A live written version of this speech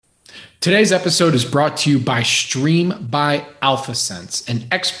Today's episode is brought to you by Stream by AlphaSense, an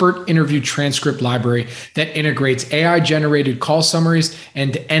expert interview transcript library that integrates AI-generated call summaries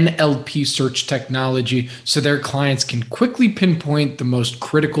and NLP search technology so their clients can quickly pinpoint the most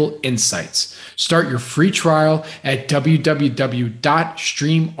critical insights. Start your free trial at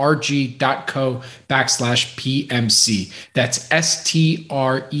www.streamrg.co/PMC. That's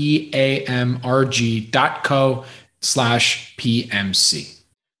streamrg.co/PMC.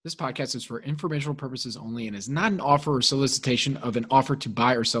 This podcast is for informational purposes only and is not an offer or solicitation of an offer to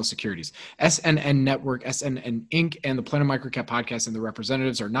buy or sell securities. SNN Network, SNN Inc., and the Planet MicroCap podcast and the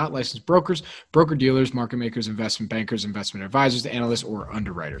representatives are not licensed brokers, broker-dealers, market makers, investment bankers, investment advisors, analysts, or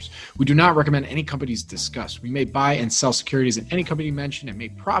underwriters. We do not recommend any companies discussed. We may buy and sell securities in any company mentioned and may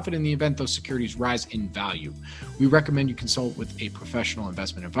profit in the event those securities rise in value. We recommend you consult with a professional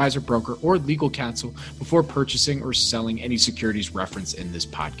investment advisor, broker, or legal counsel before purchasing or selling any securities referenced in this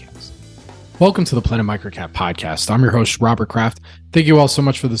podcast. Welcome to the Planet MicroCap podcast. I'm your host, Robert Kraft. Thank you all so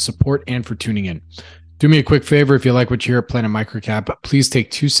much for the support and for tuning in. Do me a quick favor. If you like what you hear at Planet MicroCap, please take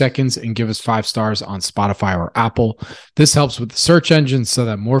 2 seconds and give us 5 stars on Spotify or Apple. This helps with the search engine so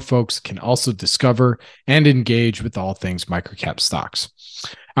that more folks can also discover and engage with all things microcap stocks.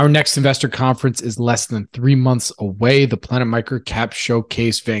 Our next investor conference is less than 3 months away. The Planet MicroCap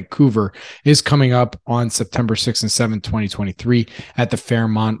Showcase Vancouver is coming up on September 6th and 7th, 2023 at the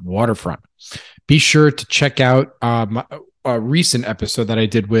Fairmont Waterfront. Be sure to check out a recent episode that I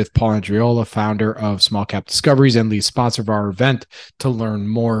did with Paul Andriola, founder of Small Cap Discoveries and lead sponsor of our event. To learn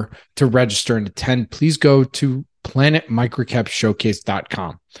more, to register and attend, please go to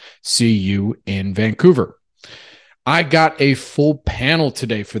planetmicrocapshowcase.com. See you in Vancouver. I got a full panel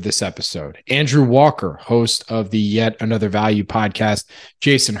today for this episode. Andrew Walker, host of the Yet Another Value podcast,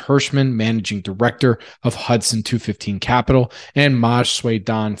 Jason Hirschman, managing director of Hudson 215 Capital, and Maj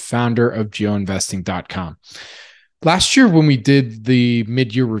Soueidan, founder of GeoInvesting.com. Last year, when we did the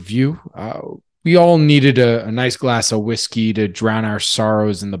mid-year review, we all needed a nice glass of whiskey to drown our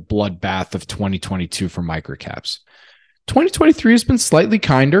sorrows in the bloodbath of 2022 for microcaps. 2023 has been slightly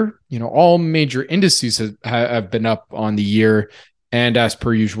kinder. All major indices have been up on the year, and as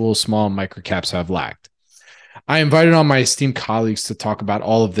per usual, small microcaps have lagged. I invited on my esteemed colleagues to talk about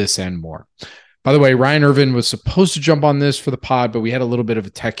all of this and more. By the way, Ryan Irvin was supposed to jump on this for the pod, but we had a little bit of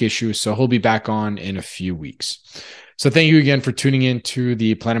a tech issue, so he'll be back on in a few weeks. So thank you again for tuning in to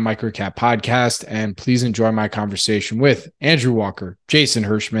the Planet MicroCap podcast, and please enjoy my conversation with Andrew Walker, Jason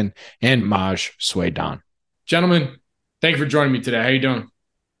Hirschman, and Maj Soueidan. Gentlemen, thank you for joining me today. How you doing?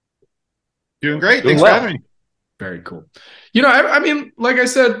 Doing great. Thanks for having me. Very cool. I mean, like I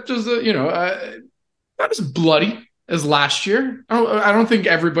said, just not as bloody as last year. I don't think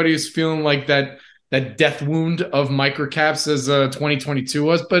everybody is feeling like that death wound of microcaps as 2022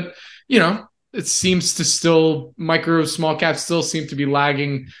 was, but it seems to still small caps still seem to be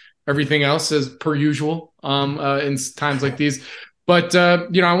lagging everything else as per usual in times like these. But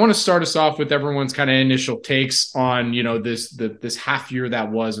I want to start us off with everyone's kind of initial takes on this half year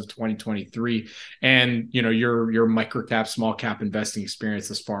that was of 2023, and your microcap small cap investing experience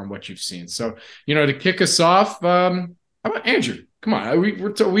thus far and what you've seen. So to kick us off, how about Andrew? Come on,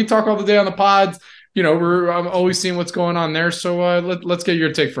 we talk all the day on the pods. I'm always seeing what's going on there. So let's get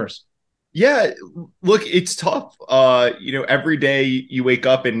your take first. Yeah, look, it's tough. Every day you wake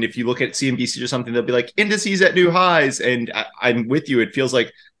up and if you look at CNBC or something, they'll be like indices at new highs. And I'm with you. It feels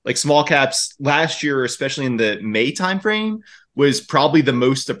like small caps last year, especially in the May timeframe, was probably the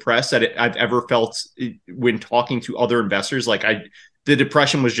most depressed that I've ever felt when talking to other investors. The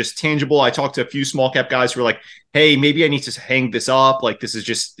depression was just tangible. I talked to a few small cap guys who were like, hey, maybe I need to hang this up. This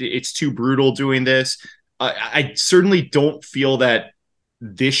is it's too brutal doing this. I certainly don't feel that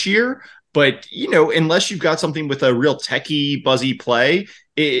this year. But, unless you've got something with a real techie, buzzy play,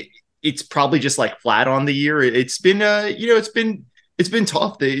 it's probably just flat on the year. It's been, it's been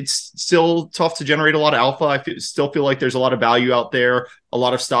tough. It's still tough to generate a lot of alpha. I still feel like there's a lot of value out there. A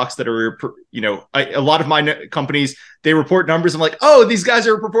lot of stocks that are, a lot of my companies, they report numbers. I'm like, oh, these guys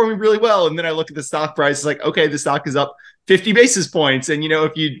are performing really well. And then I look at the stock price. It's like, okay, the stock is up 50 basis points. And,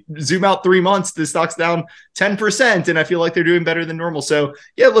 if you zoom out 3 months, the stock's down 10%. And I feel like they're doing better than normal. So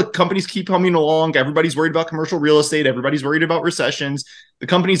yeah, look, companies keep humming along. Everybody's worried about commercial real estate. Everybody's worried about recessions. The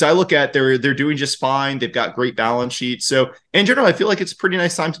companies I look at, they're doing just fine. They've got great balance sheets. So in general, I feel like it's a pretty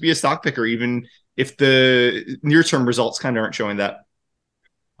nice time to be a stock picker, even if the near-term results kind of aren't showing that.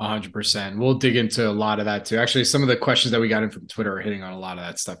 100%. We'll dig into a lot of that too. Actually, some of the questions that we got in from Twitter are hitting on a lot of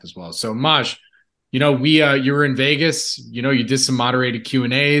that stuff as well. So Maj, you were in Vegas, you did some moderated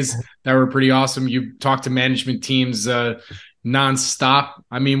Q&As that were pretty awesome. You talked to management teams, nonstop.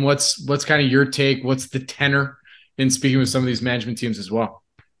 I mean, what's kind of your take? What's the tenor in speaking with some of these management teams as well?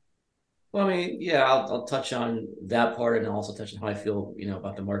 Well, I mean, yeah, I'll touch on that part and also touch on how I feel,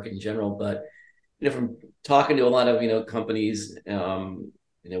 about the market in general. But from talking to a lot of companies,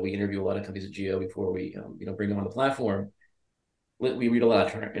 we interview a lot of companies at Geo before we bring them on the platform. We read a lot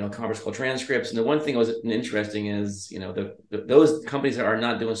of conference call transcripts, and the one thing that was interesting is those companies that are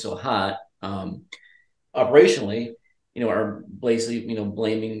not doing so hot operationally, are basically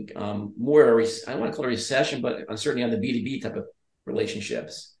blaming more I don't want to call it a recession, but uncertainty on the B2B type of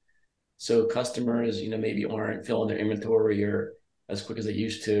relationships. So customers, maybe aren't filling their inventory or as quick as they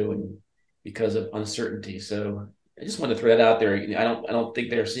used to, and because of uncertainty. So I just want to throw that out there. I don't think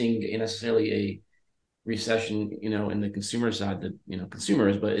they're seeing necessarily a recession, in the consumer side,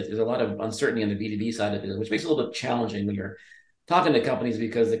 consumers, but there's a lot of uncertainty on the B2B side of it, which makes it a little bit challenging when you're talking to companies,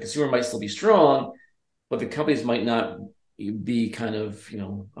 because the consumer might still be strong, but the companies might not be kind of,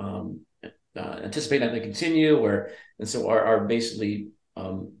 anticipating that they continue, and so are basically,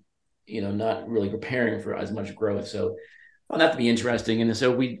 not really preparing for as much growth. So I found that to be interesting. And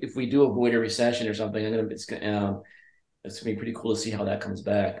so if we do avoid a recession or something, it's gonna be pretty cool to see how that comes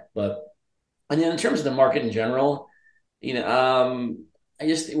back. And then in terms of the market in general, we're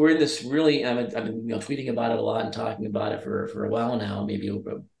in this really, I've been tweeting about it a lot and talking about it for a while now, maybe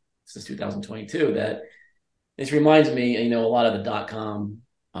over since 2022. That this reminds me, a lot of the .com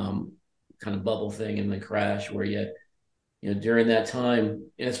kind of bubble thing and the crash, where during that time,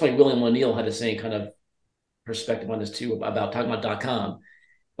 and it's funny, William O'Neill had the same kind of perspective on this too, about talking about .com,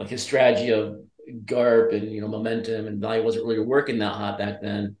 like his strategy of GARP and momentum and value wasn't really working that hot back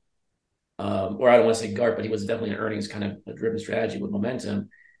then. Or I don't want to say GARP, but he was definitely an earnings kind of a driven strategy with momentum.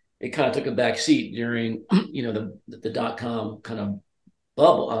 It kind of took a back seat during the .com kind of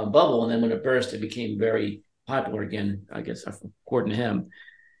bubble, and then when it burst, it became very popular again, I guess, according to him.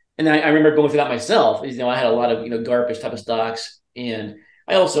 And I remember going through that myself. I had a lot of GARP-ish type of stocks, and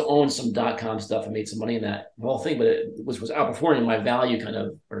I also owned some .com stuff and made some money in that whole thing, but it was outperforming my value kind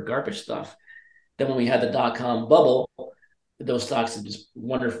of or GARP-ish stuff. Then when we had the .com bubble, those stocks have just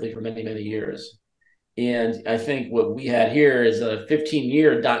wonderfully for many, many years. And I think what we had here is a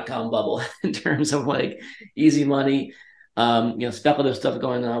 15-year .com bubble in terms of like easy money, speculative stuff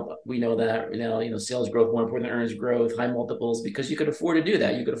going up. We know that, sales growth more important than earnings growth, high multiples, because you could afford to do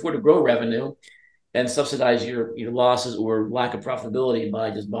that. You could afford to grow revenue and subsidize your losses or lack of profitability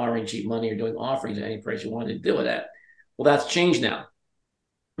by just borrowing cheap money or doing offerings at any price you wanted to do it at. Well, that's changed now.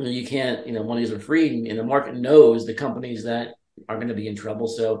 You can't, monies are free, and the market knows the companies that are going to be in trouble.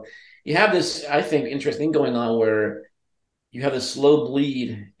 So you have this, I think, interesting going on where you have a slow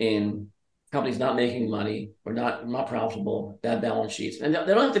bleed in companies not making money or not profitable, bad balance sheets. And they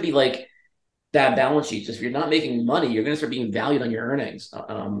don't have to be like bad balance sheets. Just if you're not making money, you're going to start being valued on your earnings.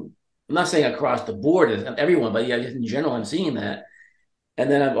 I'm not saying across the board, everyone, but yeah, in general, I'm seeing that.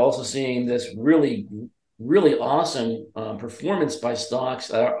 And then I'm also seeing this really, really awesome performance by stocks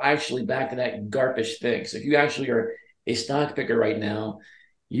that are actually back to that GARP-ish thing. So if you actually are a stock picker right now,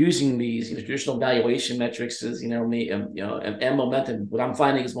 using these traditional valuation metrics is and momentum. What I'm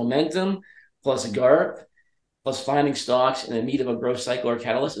finding is momentum plus GARP plus finding stocks in the meat of a growth cycle or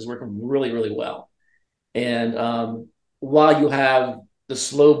catalyst is working really, really well. And while you have the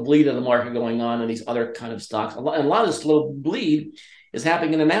slow bleed of the market going on in these other kind of stocks, and a lot of the slow bleed is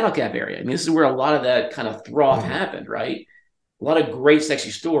happening in the nano-cap area. I mean, this is where a lot of that kind of froth happened, right? A lot of great,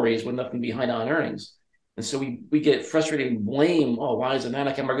 sexy stories with nothing behind on earnings. And so we get frustrated and blame, why is the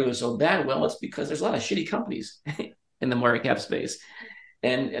nano-cap market doing so bad? Well, it's because there's a lot of shitty companies in the market cap space.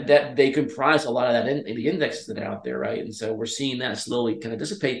 And that they comprise a lot of that in the indexes that are out there, right? And so we're seeing that slowly kind of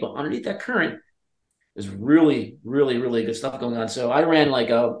dissipate. But underneath that current, there's really, really, really good stuff going on. So I ran like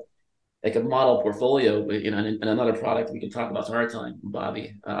a model portfolio, and another product we can talk about some other time,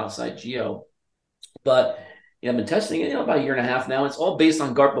 Bobby, outside Geo. But I've been testing it, about a year and a half now. It's all based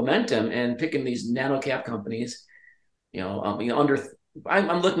on GARP momentum and picking these nano cap companies.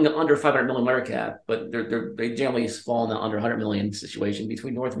 I'm looking at under 500 million market cap, but they generally fall in the under 100 million situation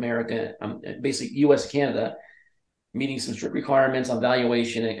between North America, basically U.S. Canada, meeting some strict requirements on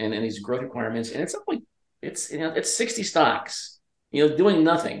valuation and these growth requirements, and it's 60 stocks, doing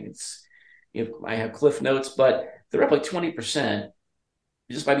nothing. I have cliff notes, but they're up like 20%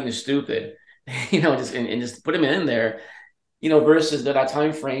 just by being stupid, just put them in there, versus that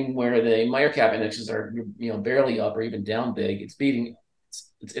time frame where the microcap indexes are, barely up or even down big.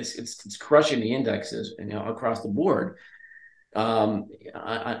 It's crushing the indexes, across the board. And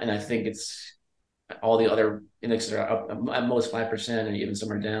I think it's all the other indexes are up at most 5%, and even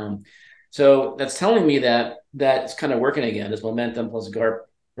some are down. So that's telling me that that's kind of working again, this momentum plus GARP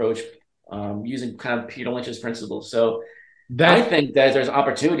approach, using kind of Peter Lynch's principles. So I think that there's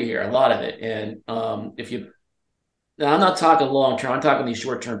opportunity here, a lot of it. And now I'm not talking long term, I'm talking these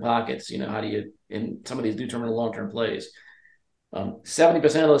short term pockets. How do you, in some of these do term and long term plays, 70%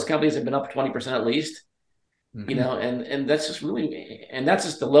 of those companies have been up 20% at least. And that's just really, and that's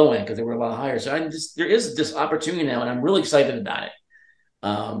just the low end because they were a lot higher. So there is this opportunity now, and I'm really excited about it.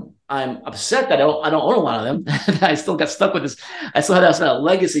 I'm upset that I don't own a lot of them. I still got stuck with this. I still had that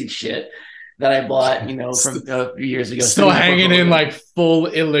legacy shit that I bought, from a few years ago. Still hanging in like full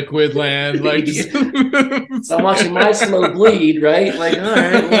illiquid land. Like, so I'm watching my slow bleed, right? Like, all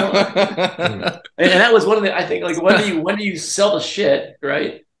right, well, and that was one of the, I think, like, when do you sell the shit,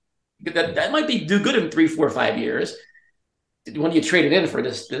 right? That might do good in 3, 4, 5 years. When you trade it in for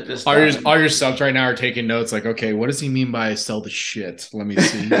this all your subs right now are taking notes. Like, okay, what does he mean by sell the shit? Let me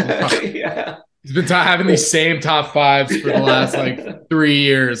see. Yeah. He's been having these same top fives for the last like 3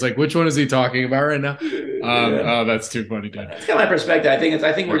 years. Like, which one is he talking about right now? Oh, that's too funny, dude. That's kind of my perspective. I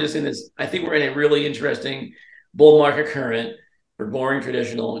think we're just in this. I think we're in a really interesting bull market current for boring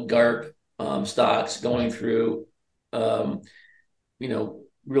traditional GARP stocks going through,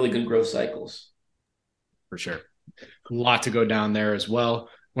 really good growth cycles. For sure. A lot to go down there as well.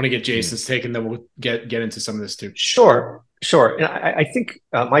 Want to get Jason's take, and then we'll get into some of this too. Sure. And I think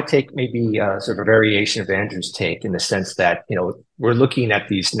my take may be sort of a variation of Andrew's take in the sense that, we're looking at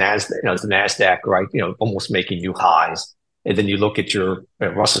these the NASDAQ, right? Almost making new highs. And then you look at your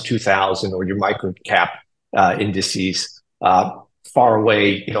Russell 2000 or your MicroCap indices far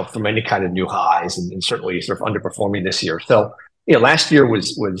away, from any kind of new highs and certainly sort of underperforming this year. So, last year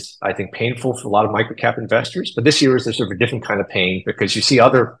was I think painful for a lot of microcap investors, but this year is sort of a different kind of pain because you see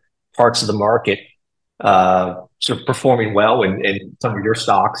other parts of the market sort of performing well, and some of your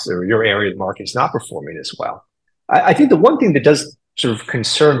stocks or your area of the market is not performing as well. I think the one thing that does sort of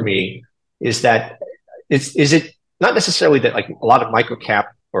concern me is that is it not necessarily that like a lot of microcap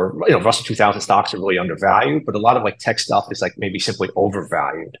or Russell 2000 stocks are really undervalued, but a lot of like tech stuff is like maybe simply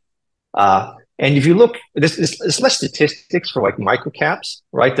overvalued. And if you look, there's less statistics for like microcaps,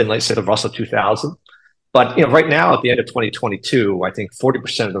 right, than like say the Russell 2000. But right now at the end of 2022, I think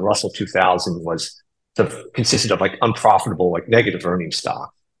 40% of the Russell 2000 consisted of like unprofitable, like negative earnings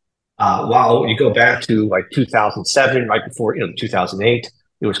stock. While you go back to like 2007, right before 2008,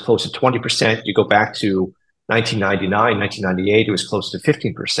 it was close to 20%. You go back to 1999, 1998, it was close to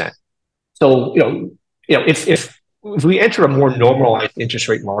 15%. So if we enter a more normalized interest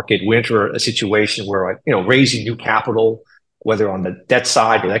rate market, we enter a situation where, raising new capital, whether on the debt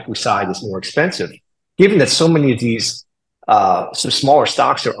side or the equity side, is more expensive. Given that so many of these smaller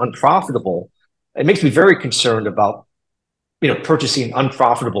stocks are unprofitable, it makes me very concerned about, purchasing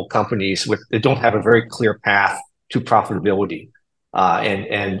unprofitable companies that don't have a very clear path to profitability.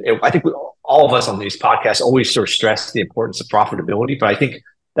 And I think all of us on these podcasts always sort of stress the importance of profitability, but I think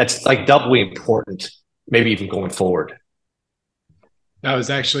that's like doubly important, maybe even going forward.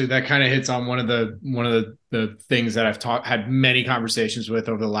 That kind of hits on one of the things that I've had many conversations with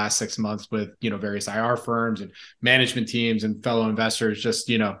over the last 6 months with, various IR firms and management teams and fellow investors,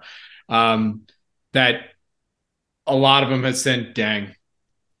 just, that a lot of them have said, dang,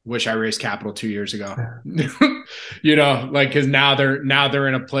 wish I raised capital 2 years ago, cause now they're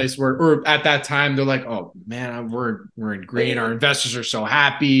in a place where, or at that time they're like, oh man, we're in green. Our investors are so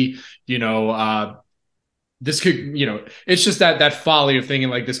happy, this could, it's just that folly of thinking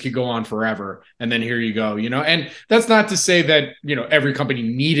like this could go on forever. And then here you go, and that's not to say that, every company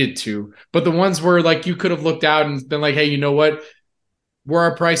needed to, but the ones where like you could have looked out and been like, hey, you know what, where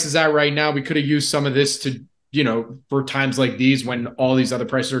our price is at right now, we could have used some of this to, for times like these when all these other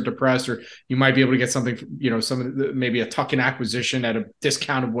prices are depressed, or you might be able to get something, maybe a tuck-in acquisition at a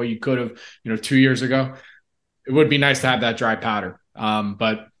discount of what you could have, 2 years ago. It would be nice to have that dry powder.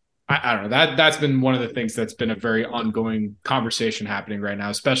 But I don't know, that's been one of the things that's been a very ongoing conversation happening right now,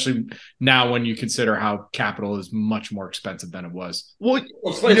 especially now when you consider how capital is much more expensive than it was. Well,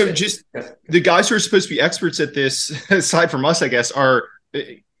 just the guys who are supposed to be experts at this, aside from us, I guess, are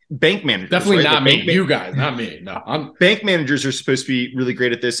bank managers. Definitely right? not me. You guys, not me. No, bank managers are supposed to be really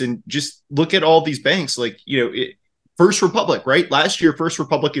great at this. And just look at all these banks, like, First Republic, right? Last year, First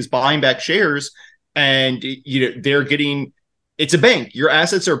Republic is buying back shares, and, they're getting, it's a bank. Your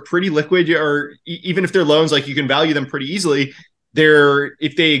assets are pretty liquid, or even if they're loans, like you can value them pretty easily.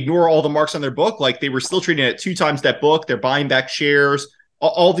 If they ignore all the marks on their book, like they were still trading at 2 times that book, they're buying back shares.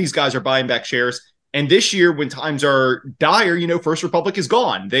 All these guys are buying back shares. And this year, when times are dire, First Republic is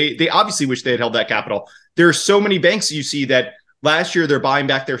gone. They obviously wish they had held that capital. There are so many banks you see that last year they're buying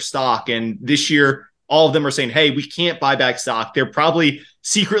back their stock, and this year all of them are saying, hey, we can't buy back stock. They're probably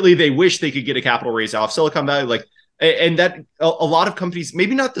secretly, they wish they could get a capital raise out of Silicon Valley. Like, and that a lot of companies,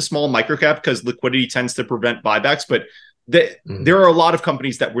 maybe not the small microcap because liquidity tends to prevent buybacks, but there are a lot of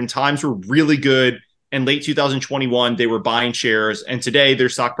companies that when times were really good in late 2021, they were buying shares, and today their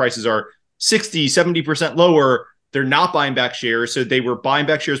stock prices are 60, 70% lower. They're not buying back shares. So they were buying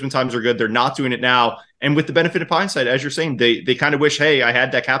back shares when times are good. They're not doing it now. And with the benefit of hindsight, as you're saying, they kind of wish, hey, I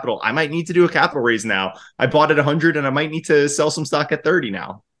had that capital. I might need to do a capital raise now. I bought at 100 and I might need to sell some stock at 30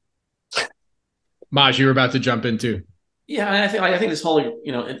 now. Maj, you were about to jump in too. Yeah, and I think this whole,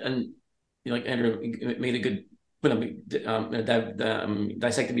 like Andrew made a good point,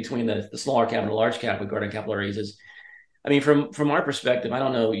 dissecting between the smaller cap and the large cap regarding capital raises. I mean, from our perspective, I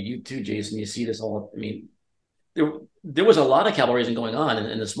don't know, you too, Jason, you see this all. I mean, there was a lot of capital raising going on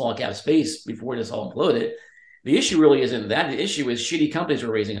in the small cap space before this all imploded. The issue really isn't that. The issue is shitty companies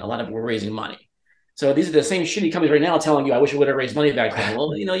were raising, a lot of them were raising money. So these are the same shitty companies right now telling you, I wish I would have raised money back then.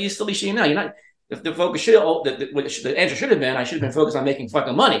 Well, you still be shitty now. You're not, the focus the answer should have been, I should have been focused on making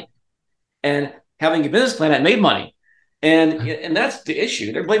fucking money and having a business plan that made money. And that's the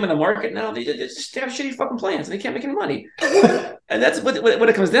issue. They're blaming the market now. They just have shitty fucking plans and they can't make any money. And that's what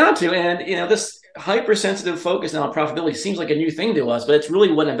it comes down to. And, this hypersensitive focus now on profitability seems like a new thing to us, but it's really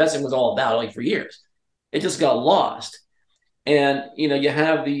what investing was all about, like for years. It just got lost. And, you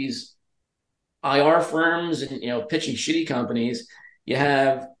have these IR firms and, pitching shitty companies. You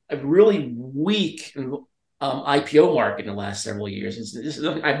have a really weak IPO market in the last several years.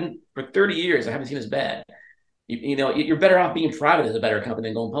 For 30 years, I haven't seen as bad. You're better off being private as a better company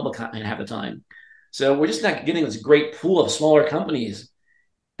than going public half the time. So we're just not getting this great pool of smaller companies.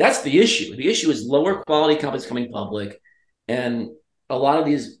 That's the issue. The issue is lower quality companies coming public, and a lot of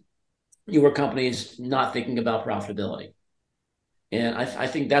these newer companies not thinking about profitability. And I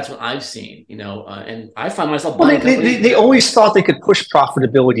think that's what I've seen, and I find myself buying companies. They always thought they could push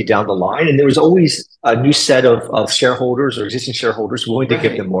profitability down the line, and there was always a new set of shareholders or existing shareholders willing to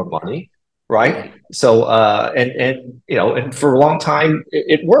give them more money. Right. So, and for a long time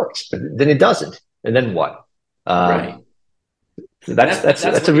it worked, but then it doesn't. And then what? Right. So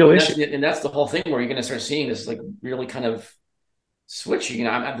that's a real issue. And that's the whole thing where you're going to start seeing this like really kind of switching.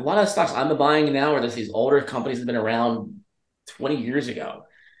 A lot of stocks I'm buying now are just these older companies that have been around 20 years ago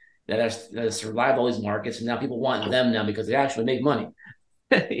that have survived all these markets. And now people want them now because they actually make money,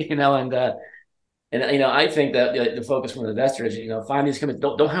 And I think that the focus from investors, find these companies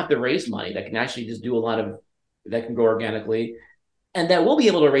don't have to raise money that can actually just do a lot of that can grow organically, and that will be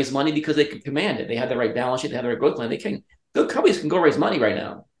able to raise money because they can command it. They have the right balance sheet, they have the right growth plan. Good companies can go raise money right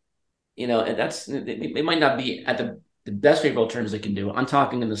now, and that's they might not be at the best favorable terms they can do. I'm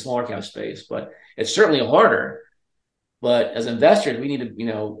talking in the smaller cap space, but it's certainly harder. But as investors, we need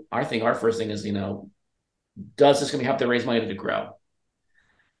to, I think our first thing is, does this company have to raise money to grow?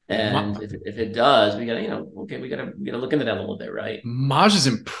 And if it does, we gotta, we gotta look into that a little bit, right? Maj is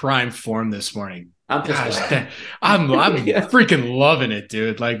in prime form this morning. I'm pissed off. I'm freaking loving it,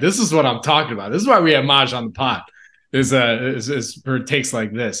 dude. Like, this is what I'm talking about. This is why we have Maj on the pod. Is for takes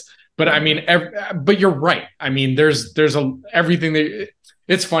like this. But I mean, but you're right. I mean, there's everything that.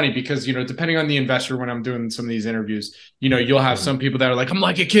 It's funny because, depending on the investor, when I'm doing some of these interviews, you'll have some people that are like, I'm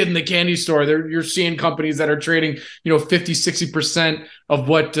like a kid in the candy store. You're seeing companies that are trading, 50, 60% of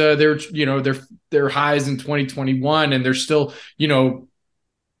what their highs in 2021. And there's still,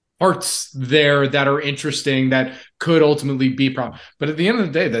 parts there that are interesting that could ultimately be problem. But at the end of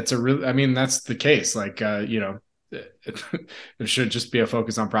the day, that's the case. Like, there should just be a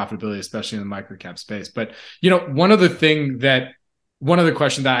focus on profitability, especially in the microcap space. But, one other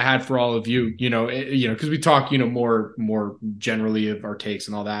question that I had for all of you, because we talk, more generally of our takes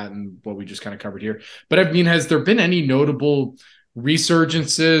and all that and what we just kind of covered here. But I mean, has there been any notable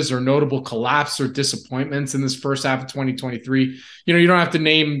resurgences or notable collapse or disappointments in this first half of 2023? You don't have to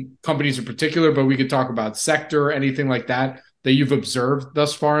name companies in particular, but we could talk about sector, anything like that you've observed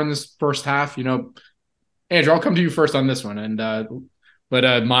thus far in this first half. Andrew, I'll come to you first on this one, and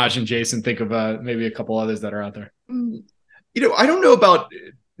let Maj and Jason think of maybe a couple others that are out there. I don't know about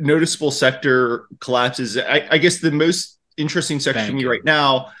noticeable sector collapses. I guess the most interesting sector to me right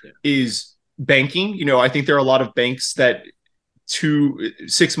now is banking. I think there are a lot of banks that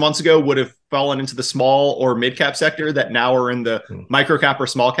 6 months ago would have fallen into the small or mid cap sector that now are in the micro cap or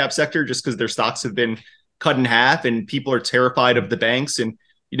small cap sector just because their stocks have been cut in half and people are terrified of the banks. And,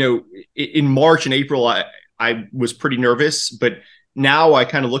 in March and April, I was pretty nervous, but now I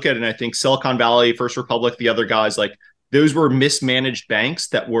kind of look at it and I think Silicon Valley, First Republic, the other guys, like those were mismanaged banks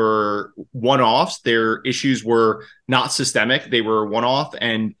that were one-offs. Their issues were not systemic. They were one-off.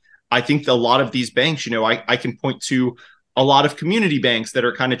 And I think a lot of these banks, I can point to a lot of community banks that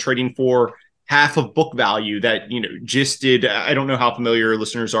are kind of trading for half of book value that, just did. I don't know how familiar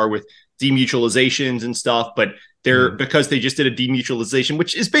listeners are with demutualizations and stuff, but because they just did a demutualization,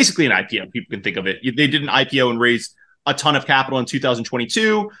 which is basically an IPO. People can think of it. They did an IPO and raised a ton of capital in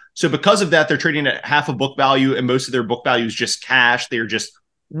 2022. So because of that, they're trading at half a book value, and most of their book value is just cash. They're just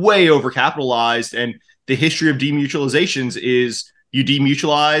way overcapitalized. And the history of demutualizations is you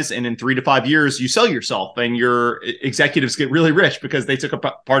demutualize, and in 3 to 5 years, you sell yourself, and your executives get really rich because they took a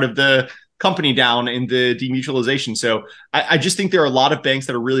part of the company down in the demutualization. So I just think there are a lot of banks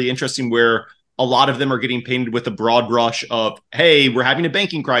that are really interesting where a lot of them are getting painted with a broad brush of, hey, we're having a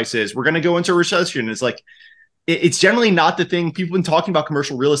banking crisis, we're going to go into a recession. It's like, it's generally not the thing. People have been talking about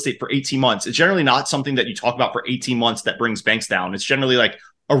commercial real estate for 18 months. It's generally not something that you talk about for 18 months that brings banks down. It's generally like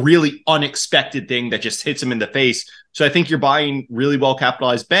a really unexpected thing that just hits them in the face. So I think you're buying really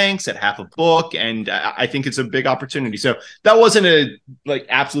well-capitalized banks at half a book, and I think it's a big opportunity. So that wasn't a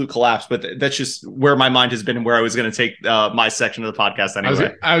absolute collapse, but that's just where my mind has been and where I was going to take my section of the podcast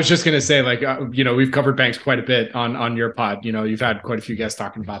anyway. I was just going to say, we've covered banks quite a bit on your pod. You've had quite a few guests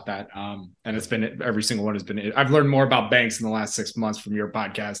talking about that, and it's been every single one has been. I've learned more about banks in the last 6 months from your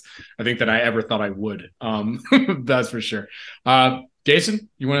podcast, I think, than I ever thought I would. That's for sure. Jason,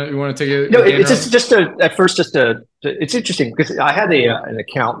 you want to take it? No, it's interesting because I had an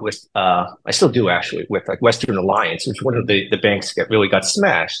account with I still do actually with Western Alliance, which one of the banks that really got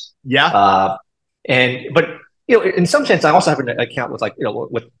smashed. Yeah. But in some sense, I also have an account with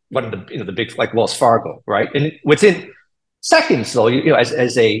with one of the big like Wells Fargo, right? And within seconds, though,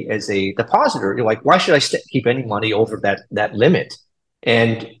 as a depositor, you're like, why should I keep any money over that limit?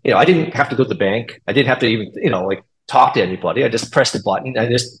 And I didn't have to go to the bank. I didn't have to even talk to anybody. I just pressed the button and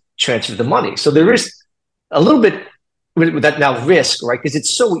just transferred the money. So there is a little bit with that now risk, right? Because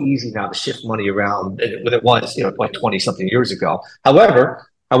it's so easy now to shift money around than it was, 20 something years ago. However,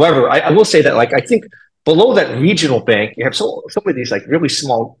 I will say that I think below that regional bank, you have so many of these really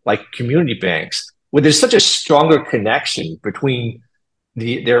small community banks where there's such a stronger connection between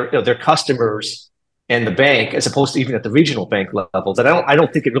their customers and the bank, as opposed to even at the regional bank level, that I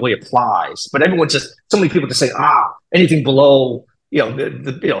don't think it really applies. But everyone's just so many people just say, anything below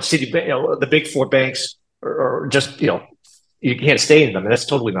the city, the big four banks, or just you can't stay in them, and that's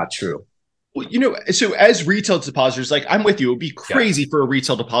totally not true. Well, so as retail depositors, I'm with you. It would be crazy for a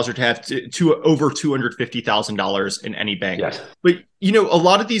retail depositor to have to over $250,000 in any bank. Yes. But a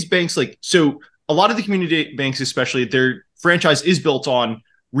lot of these banks, a lot of the community banks, especially, their franchise is built on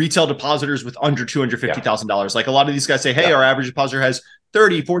retail depositors with under $250,000. A lot of these guys say, hey, our average depositor has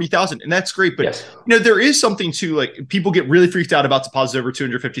 30, 40,000, and that's great. But there is something to people get really freaked out about deposits over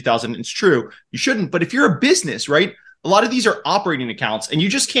 250,000. It's true. You shouldn't. But if you're a business, right, a lot of these are operating accounts, and you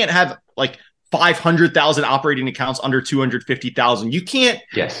just can't have 500,000 operating accounts under 250,000. You can't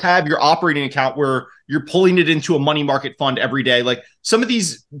have your operating account where you're pulling it into a money market fund every day. Some of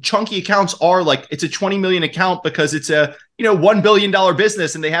these chunky accounts are it's a 20 million account because it's a $1 billion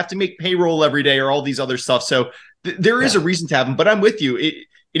business and they have to make payroll every day or all these other stuff. So there is a reason to have them. But I'm with you. It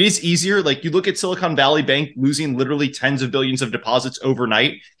is easier. You look at Silicon Valley Bank losing literally tens of billions of deposits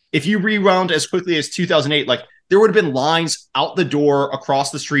overnight. If you rewound as quickly as 2008, there would have been lines out the door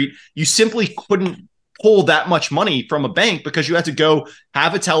across the street. You simply couldn't pull that much money from a bank because you had to go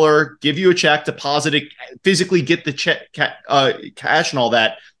have a teller give you a check, deposit it, physically get the check, cash and all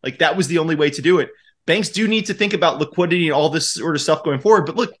that. That was the only way to do it. Banks do need to think about liquidity and all this sort of stuff going forward.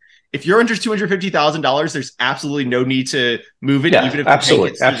 But look, if you're under $250,000, there's absolutely no need to move it, even if the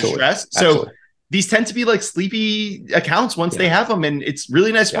bank gets stress. So these tend to be sleepy accounts once they have them, and it's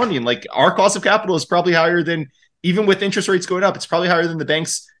really nice funding. Our cost of capital is probably higher than, even with interest rates going up, it's probably higher than the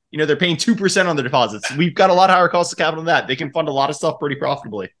banks. They're paying 2% on their deposits. We've got a lot higher cost of capital than that. They can fund a lot of stuff pretty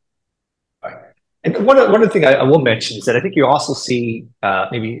profitably. And one other thing I will mention is that I think you also see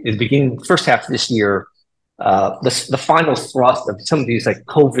maybe in the beginning, first half of this year, the final thrust of some of these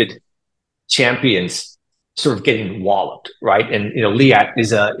COVID champions sort of getting walloped, right? And Liat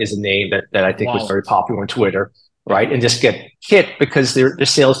is a name that I think was very popular on Twitter, right? And just get hit because their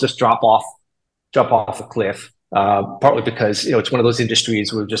sales just drop off a cliff. Partly because it's one of those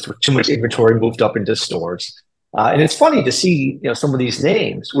industries where just too much inventory moved up into stores. And it's funny to see, some of these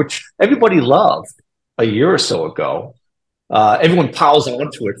names, which everybody loved a year or so ago. Everyone piles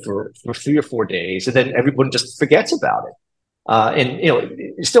onto it for 3 or 4 days, and then everyone just forgets about it.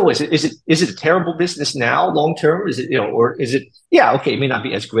 And still, is it a terrible business now, long term? Is it, or is it? Yeah, okay, it may not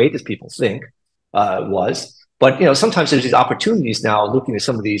be as great as people think it was, But sometimes there's these opportunities now looking at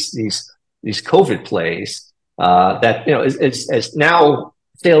some of these COVID plays that as now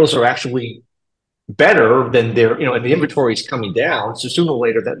sales are actually better than and the inventory is coming down. So sooner or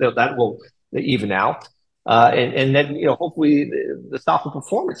later that will even out. And then hopefully the stock will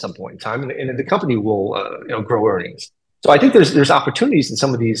perform at some point in time, and the company will grow earnings. So I think there's opportunities in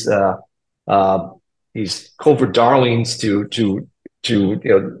some of these COVID darlings to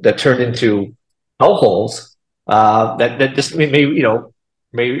that turn into hellholes that just may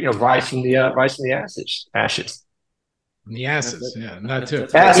rise from the ashes. The asses, that too.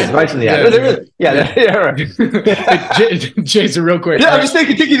 Asses, right from the asses. Right. Jason, real quick. Yeah, I'm just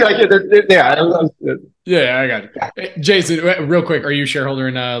thinking like yeah, I got it. Hey, Jason, real quick, are you a shareholder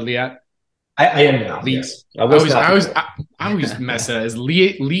in Liat? I am now. Yes. I always mess it as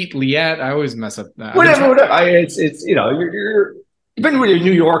Liat. I always mess up that. Whatever. It's you've been with a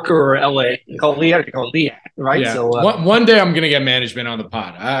New Yorker or LA. You call Liat, right? Yeah. So one day I'm gonna get management on the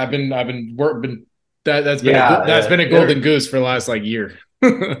pod. I've been that's been a golden goose for the last year.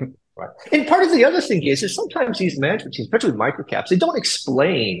 Right. And part of the other thing is sometimes these management teams, especially with microcaps, they don't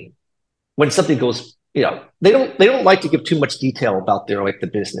explain when something goes. They don't like to give too much detail about their the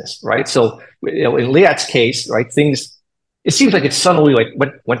business, right? So in Liat's case, right, it seems like it suddenly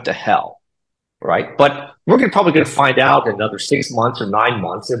went to hell, right? But we're probably going to find out in another 6 months or 9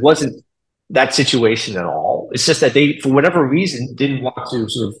 months. It wasn't that situation at all. It's just that they, for whatever reason, didn't want to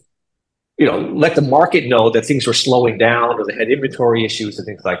sort of let the market know that things were slowing down or they had inventory issues and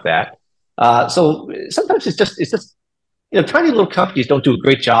things like that. So sometimes it's just tiny little companies don't do a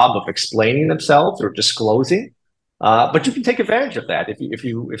great job of explaining themselves or disclosing, but you can take advantage of that if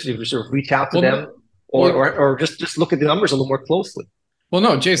you sort of reach out to them or just look at the numbers a little more closely. Well,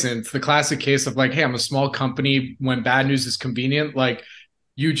 no, Jason, it's the classic case of hey, I'm a small company. When bad news is convenient,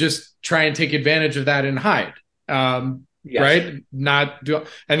 you just try and take advantage of that and hide. Yes. Right?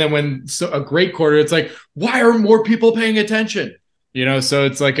 And then when a great quarter, it's why are more people paying attention? So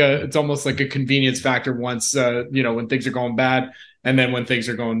it's almost like a convenience factor once, when things are going bad. And then when things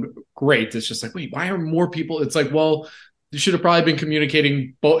are going great, it's just wait, why are more people? It's well, you should have probably been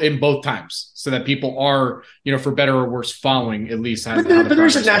communicating in both times so that people are, for better or worse, following at least. But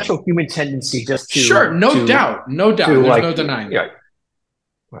there's a natural human tendency just to. Sure. No doubt. There's no denying. Yeah.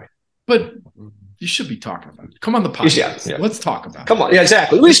 Right. But you should be talking about it. Come on the podcast. Yeah. Let's talk about it. Come on. Yeah,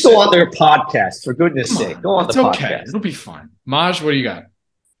 exactly. At least go on their podcast, for goodness sake. Go on the podcast. Okay. It'll be fine. Maj, what do you got?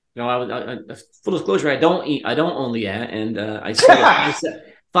 Full disclosure, I don't own Liat, and I said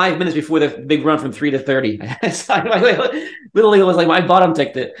 5 minutes before the big run from 3 to 30. Literally, it was my bottom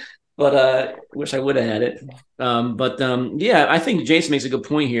ticked it, but wish I would have had it. I think Jason makes a good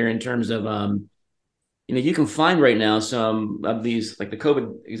point here in terms of you can find right now some of these, the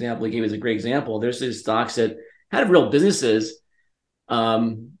COVID example he gave is a great example. There's these stocks that had real businesses.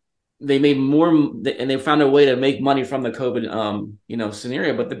 They made more, and they found a way to make money from the COVID,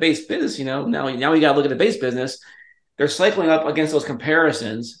 scenario. But the base business, now we got to look at the base business. They're cycling up against those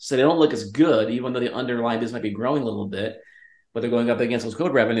comparisons, so they don't look as good, even though the underlying business might be growing a little bit. But they're going up against those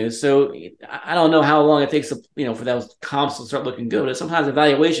code revenues. So I don't know how long it takes, for those comps to start looking good. But sometimes the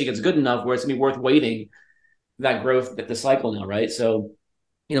valuation gets good enough where it's going to be worth waiting for that growth, the cycle now, right? So,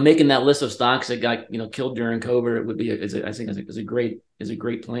 making that list of stocks that got killed during COVID would be, I think, is a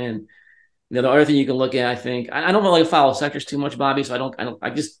great plan. The other thing you can look at, I think, I don't really follow sectors too much, Bobby. So I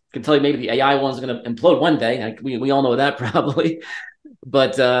just can tell you maybe the AI one's going to implode one day. We all know that probably,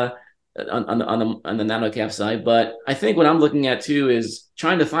 but on the nano cap side. But I think what I'm looking at too is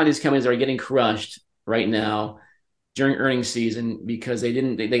trying to find these companies that are getting crushed right now during earnings season because they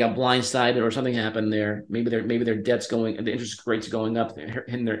got blindsided or something happened there. Maybe their debt's the interest rates going up,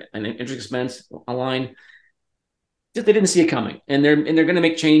 and their interest expense aligned. Just they didn't see it coming, and they're going to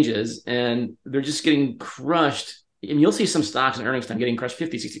make changes, and they're just getting crushed. And you'll see some stocks in earnings time getting crushed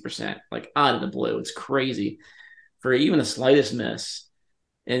 50-60%, out of the blue. It's crazy for even the slightest miss.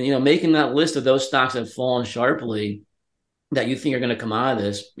 And making that list of those stocks that have fallen sharply that you think are going to come out of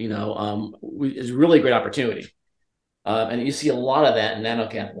this, is really a great opportunity. And you see a lot of that in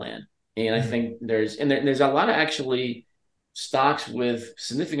nanocap land. And I think there's a lot of actually stocks with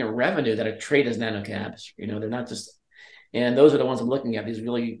significant revenue that are traded as nanocaps. They're not just, and those are the ones I'm looking at, these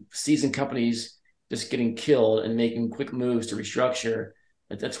really seasoned companies just getting killed and making quick moves to restructure,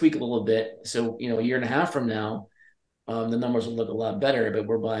 that tweak a little bit. So, a year and a half from now, the numbers will look a lot better, but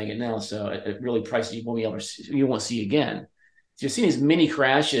we're buying it now. So it really prices you won't see again. So you're seeing these mini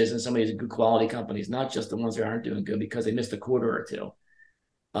crashes in some of these good quality companies, not just the ones that aren't doing good because they missed a quarter or two.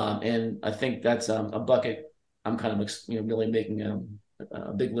 And I think that's a bucket I'm kind of really making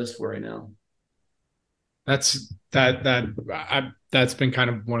a big list for right now. That's been kind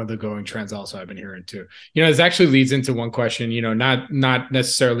of one of the going trends also I've been hearing too. This actually leads into one question, not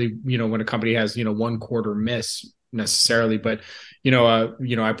necessarily, when a company has, 1 quarter miss necessarily, but,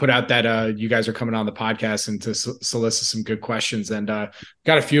 I put out that you guys are coming on the podcast and to solicit some good questions, and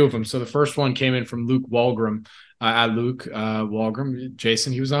got a few of them. So the first one came in from Luke Walgram. At Luke Walgram,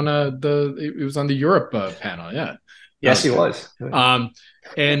 Jason, he was on the Europe panel. Yeah. Yes, he was.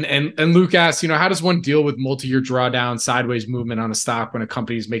 And Luke asked, how does one deal with multi-year drawdown, sideways movement on a stock when a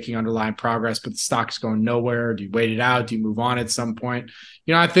company is making underlying progress, but the stock is going nowhere? Do you wait it out? Do you move on at some point?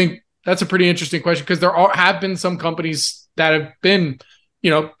 I think that's a pretty interesting question, because there have been some companies that have been,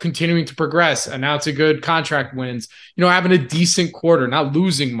 continuing to progress, announcing good contract wins, having a decent quarter, not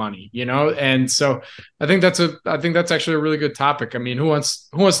losing money, and so I think that's actually a really good topic. I mean, who wants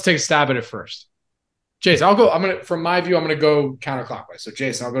to take a stab at it first? Jason, I'll go. From my view, I'm going to go counterclockwise. So,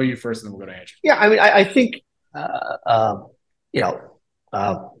 Jason, I'll go you first, and then we'll go to Andrew. Yeah, I mean, I think,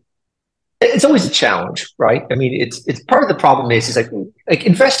 it's always a challenge, right? I mean, it's part of the problem is like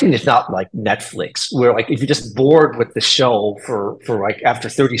investing is not like Netflix, where like if you're just bored with the show for like after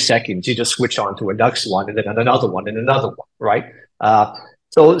 30 seconds, you just switch on to a next one and then another one and another one, right?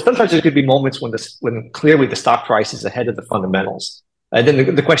 So sometimes there could be moments when clearly the stock price is ahead of the fundamentals, and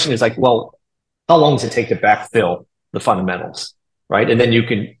then the question is like, well, how long does it take to backfill the fundamentals, right? And then you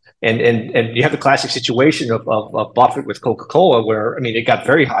can, and you have the classic situation of Buffett with Coca-Cola, where, I mean, it got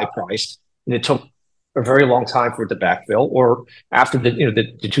very high priced and it took a very long time for it to backfill. Or after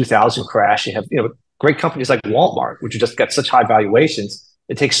the 2000 crash, you have, great companies like Walmart, which just got such high valuations.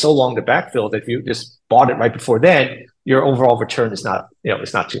 It takes so long to backfill that if you just bought it right before then, your overall return is not,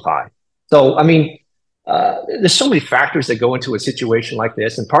 it's not too high. So, I mean, there's so many factors that go into a situation like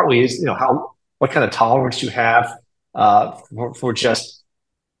this, and partly is, what kind of tolerance you have for just,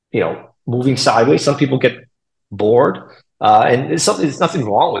 moving sideways. Some people get bored, and there's nothing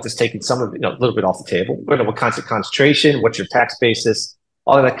wrong with just taking some of it, a little bit off the table. What kinds of concentration, what's your tax basis,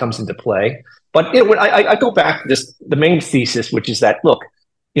 all of that comes into play. But when I go back to the main thesis, which is that, look,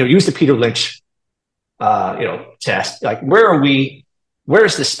 use the Peter Lynch, test. Like, where are we? Where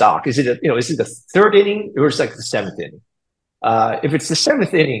is the stock? Is it the third inning, or is it like the seventh inning? If it's the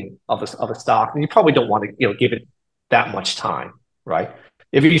seventh inning of a stock, then you probably don't want to give it that much time, right?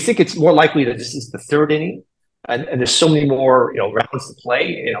 If you think it's more likely that this is the third inning and there's so many more rounds to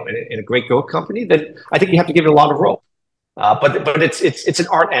play, in a great growth company, then I think you have to give it a lot of rope. But it's an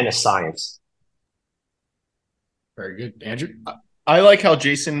art and a science. Very good, Andrew. I like how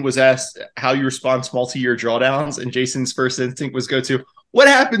Jason was asked how you respond to multi-year drawdowns, and Jason's first instinct was go to, what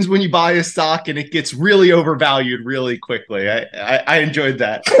happens when you buy a stock and it gets really overvalued really quickly? I enjoyed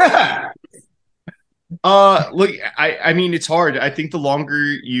that. Look, I mean, it's hard. I think the longer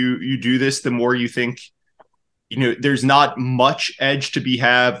you do this, the more you think, there's not much edge to be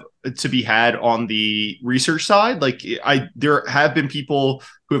had on the research side. Like, there have been people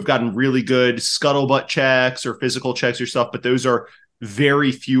who have gotten really good scuttlebutt checks or physical checks or stuff, but those are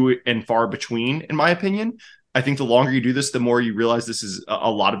very few and far between, in my opinion. I think the longer you do this, the more you realize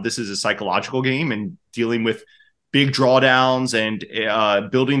a lot of this is a psychological game, and dealing with big drawdowns and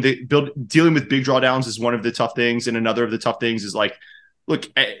dealing with big drawdowns is one of the tough things. And another of the tough things is, like, look,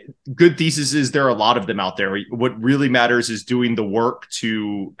 good theses, there are a lot of them out there. What really matters is doing the work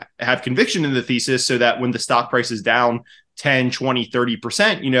to have conviction in the thesis, so that when the stock price is down 10, 20,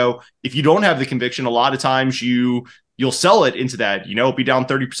 30%, if you don't have the conviction, a lot of times you'll sell it into that, it'll be down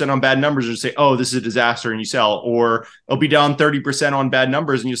 30% on bad numbers and say, oh, this is a disaster, and you sell. Or it'll be down 30% on bad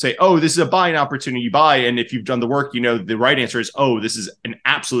numbers and you say, oh, this is a buying opportunity, you buy. And if you've done the work, the right answer is, oh, this is an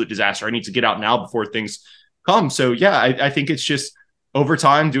absolute disaster, I need to get out now before things come. So yeah, I think it's just over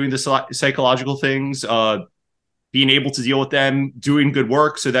time doing the psychological things, being able to deal with them, doing good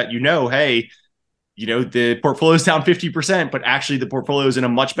work, so that hey, the portfolio is down 50%, but actually the portfolio is in a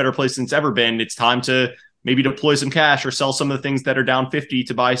much better place than it's ever been. It's time to maybe deploy some cash or sell some of the things that are down 50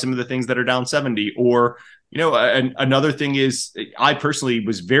 to buy some of the things that are down 70. Or, another thing is, I personally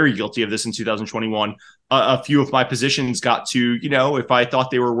was very guilty of this in 2021. A few of my positions got to, if I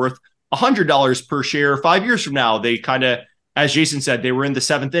thought they were worth $100 per share 5 years from now, they kind of, as Jason said, they were in the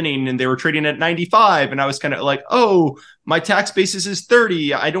seventh inning and they were trading at 95. And I was kind of like, oh, my tax basis is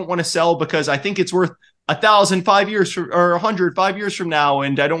 30. I don't want to sell because I think it's worth 1,000 5 years or 100 5 years from now,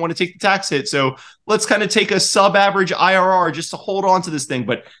 and I don't want to take the tax hit. So let's kind of take a sub-average IRR just to hold on to this thing.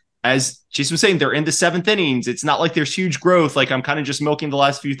 But as Jason was saying, they're in the seventh innings. It's not like there's huge growth. Like, I'm kind of just milking the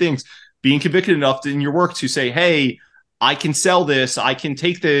last few things. Being convicted enough in your work to say, hey, I can sell this. I can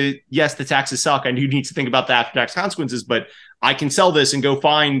take the taxes suck. I do need to think about the after-tax consequences, but I can sell this and go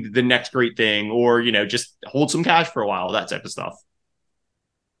find the next great thing, or, just hold some cash for a while, that type of stuff.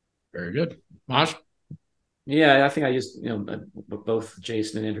 Very good. Maj? Yeah, I think I just, both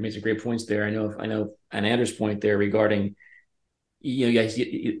Jason and Andrew made some great points there. I know, and Andrew's point there regarding, guys,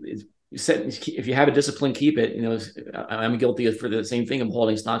 if you have a discipline, keep it. I'm guilty for the same thing of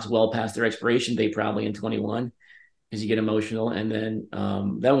holding stocks well past their expiration date, probably in 21, because you get emotional, and then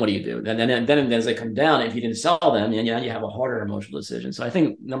what do you do? Then as they come down, if you didn't sell them, and you have a harder emotional decision. So I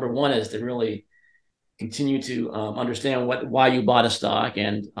think number one is to really continue to understand why you bought a stock,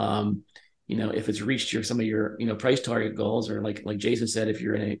 and if it's reached some of your price target goals, or like Jason said, if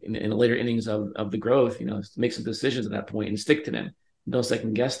you're in the later innings of the growth, make some decisions at that point and stick to them. Don't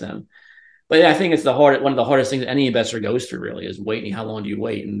second guess them. But yeah, I think it's one of the hardest things any investor goes through, really, is waiting. How long do you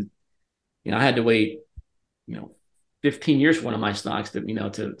wait? And I had to wait 15 years for one of my stocks to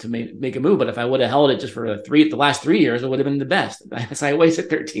make a move. But if I would have held it just for the last 3 years, it would have been the best. So I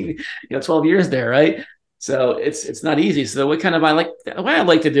wasted 13, 12 years there, right? So it's not easy. So the way I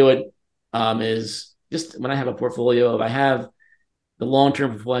like to do it is just when I have a portfolio, if I have the long-term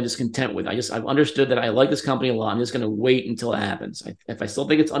portfolio I'm just content with, I've understood that I like this company a lot. I'm just going to wait until it happens. If I still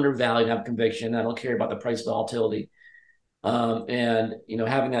think it's undervalued, have conviction, I don't care about the price volatility. And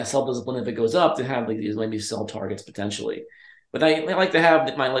having that self-discipline, if it goes up, to have these maybe sell targets potentially. But I like to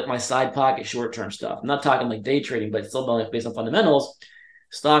have my side pocket short-term stuff. I'm not talking like day trading, but still based on fundamentals,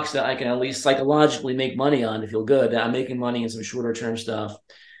 stocks that I can at least psychologically make money on to feel good that I'm making money in some shorter-term stuff,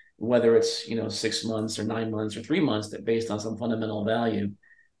 whether it's 6 months or 9 months or 3 months, that based on some fundamental value.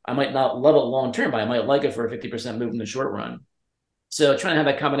 I might not love it long-term, but I might like it for a 50% move in the short run. So trying to have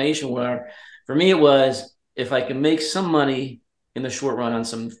that combination where, for me, it was, if I can make some money in the short run on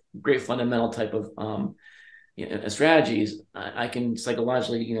some great fundamental type of strategies, I can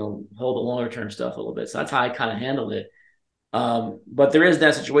psychologically, hold the longer term stuff a little bit. So that's how I kind of handled it. But there is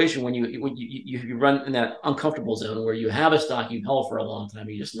that situation when you run in that uncomfortable zone where you have a stock you've held for a long time,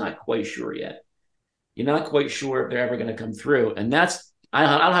 you're just not quite sure yet. You're not quite sure if they're ever going to come through, and I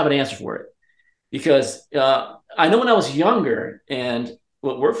don't have an answer for it, because I know when I was younger, and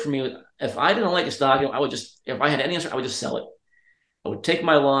what worked for me, if I didn't like a stock, if I had any answer, I would just sell it. I would take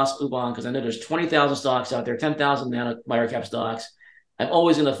my loss, move on, because I know there's 20,000 stocks out there, 10,000 MicroCap stocks. I'm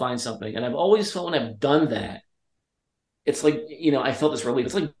always going to find something, and I've always felt when I've done that, it's like, I felt this relief.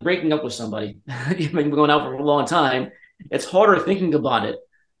 It's like breaking up with somebody. You've been going out for a long time. It's harder thinking about it,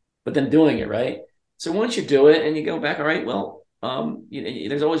 but then doing it, right? So once you do it and you go back, all right, well,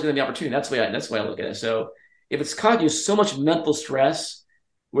 there's always going to be opportunity. That's the way I look at it. So if it's causing you so much mental stress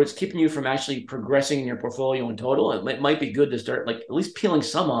where it's keeping you from actually progressing in your portfolio in total, it might be good to start at least peeling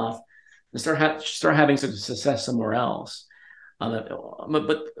some off and start having some success somewhere else. But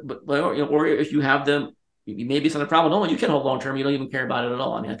or if you have them, maybe it's not a problem. No, you can hold long term. You don't even care about it at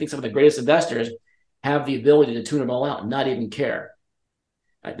all. I think some of the greatest investors have the ability to tune it all out and not even care.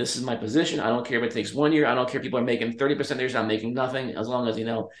 Right, this is my position. I don't care if it takes 1 year. I don't care if people are making 30% of theirs. I'm making nothing, as long as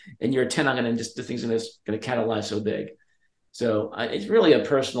in year 10, I'm going to the thing's going to catalyze so big. So it's really a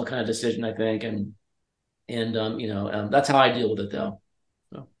personal kind of decision, I think, and that's how I deal with it, though.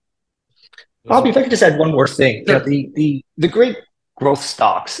 So. Bobby, if I could just add one more thing, the great growth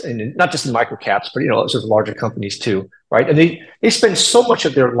stocks, and not just in microcaps, but sort of larger companies too, right? And they spend so much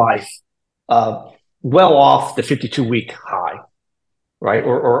of their life well off the 52-week high, right,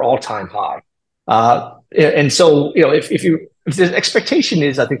 or all-time high. And so if the expectation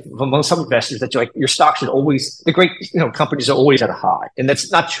is, I think, among some investors, that your stock should always, the great companies are always at a high, and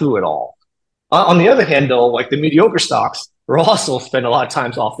that's not true at all. On the other hand, though, like the mediocre stocks are also spend a lot of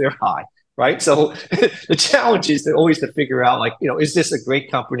times off their high. Right. So the challenge is always to figure out, is this a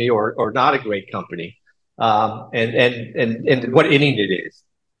great company or not a great company? And what inning it is.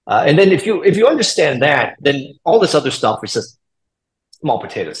 And then if you understand that, then all this other stuff is just small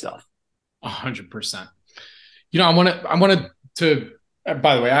potato stuff. 100%. I wanted to,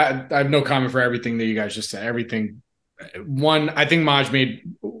 by the way, I have no comment for everything that you guys just said. Everything. One, I think Maj made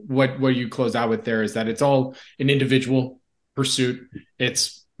what you closed out with there is that it's all an individual pursuit.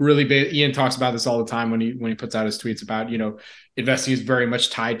 It's really big. Ian talks about this all the time when he puts out his tweets about, investing is very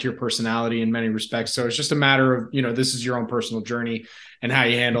much tied to your personality in many respects. So it's just a matter of, this is your own personal journey, and how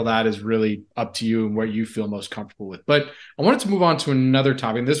you handle that is really up to you and what you feel most comfortable with. But I wanted to move on to another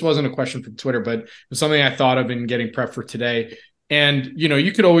topic. And this wasn't a question from Twitter, but it was something I thought of in getting prepped for today. And,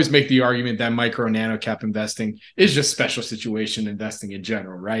 you could always make the argument that micro and nano cap investing is just special situation investing in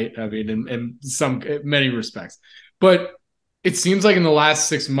general, right? I mean, in many respects, but it seems like in the last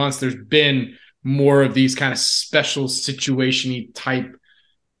 6 months, there's been more of these kind of special situation-y type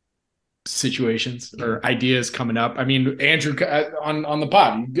situations or ideas coming up. I mean, Andrew on the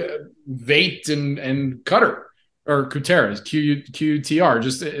pod, Vate and Cutter or Kuterra, QTR.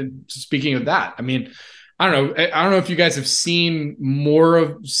 Just speaking of that, I mean, I don't know if you guys have seen more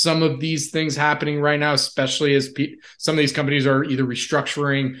of some of these things happening right now, especially as some of these companies are either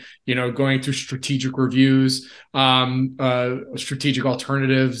restructuring, going through strategic reviews, strategic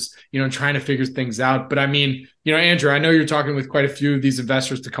alternatives, trying to figure things out. But I mean, Andrew, I know you're talking with quite a few of these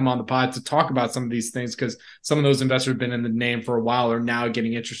investors to come on the pod to talk about some of these things, because some of those investors have been in the name for a while, are now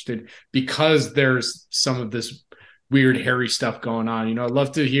getting interested because there's some of this weird, hairy stuff going on. I'd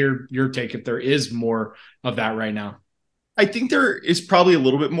love to hear your take if there is more of that right now. I think there is probably a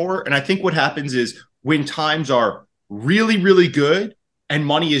little bit more. And I think what happens is when times are really, really good and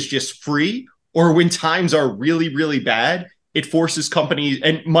money is just free, or when times are really, really bad, it forces companies,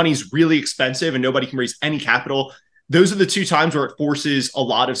 and money's really expensive and nobody can raise any capital. Those are the two times where it forces a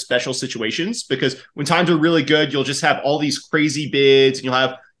lot of special situations, because when times are really good, you'll just have all these crazy bids and you'll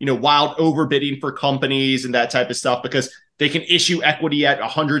have, wild overbidding for companies and that type of stuff, because they can issue equity at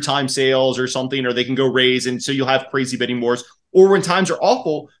 100 times sales or something, or they can go raise. And so you'll have crazy bidding wars. Or when times are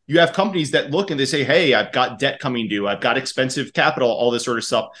awful, you have companies that look and they say, hey, I've got debt coming due, I've got expensive capital, all this sort of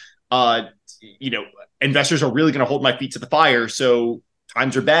stuff. Investors are really going to hold my feet to the fire. So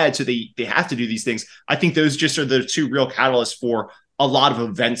times are bad, so they have to do these things. I think those just are the two real catalysts for a lot of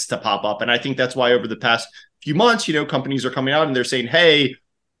events to pop up. And I think that's why over the past few months, companies are coming out and they're saying, hey,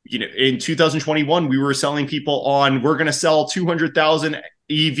 in 2021, we were selling people on, we're going to sell 200,000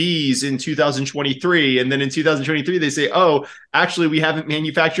 EVs in 2023. And then in 2023, they say, oh, actually, we haven't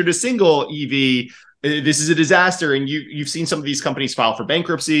manufactured a single EV. This is a disaster. And you've seen some of these companies file for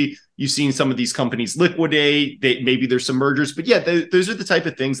bankruptcy. You've seen some of these companies liquidate. Maybe there's some mergers. But yeah, those are the type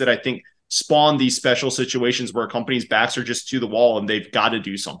of things that I think spawn these special situations where companies' backs are just to the wall and they've got to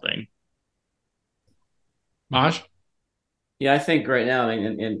do something. Maj? Yeah, I think right now,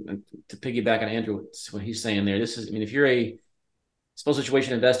 and to piggyback on Andrew, what he's saying there, if you're a small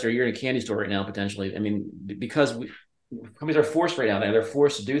situation investor, you're in a candy store right now, potentially. Because companies are forced right now. They're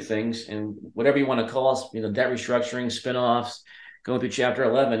forced to do things, and whatever you want to call us, debt restructuring, spinoffs, going through Chapter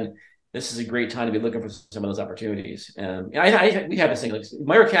 11. This is a great time to be looking for some of those opportunities. We have this thing, like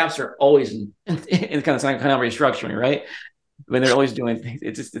MicroCaps are always in kind of restructuring, right? When they're always doing things.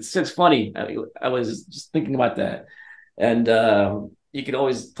 It's funny. I was just thinking about that. And you can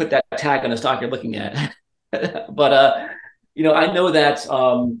always put that tag on the stock you're looking at. But I know that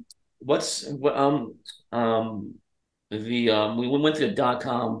we went to the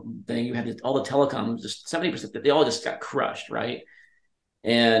 .com thing. You had all the telecoms, just 70%. They all just got crushed, right?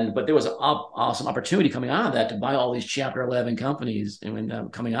 But there was an awesome opportunity coming out of that to buy all these Chapter 11 companies. And when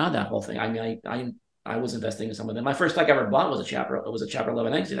coming out of that whole thing, I was investing in some of them. My first stock I ever bought was a Chapter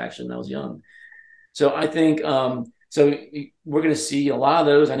 11 exit, actually, when I was young. So I think. So we're going to see a lot of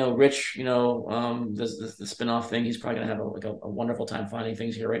those. I know Rich, does the spinoff thing. He's probably going to have a wonderful time finding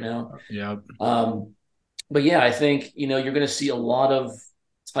things here right now. Yeah. But yeah, I think, you're going to see a lot of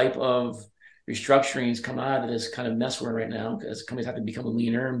type of restructurings come out of this kind of mess we're in right now, because companies have to become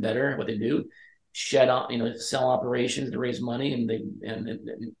leaner and better at what they do, shed out, sell operations to raise money, and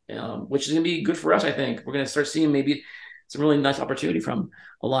which is going to be good for us. I think we're going to start seeing maybe some really nice opportunity from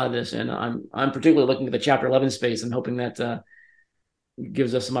a lot of this. And I'm particularly looking at the Chapter 11 space. I'm hoping that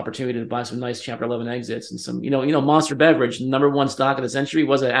gives us some opportunity to buy some nice Chapter 11 exits and some, Monster Beverage, number one stock of the century,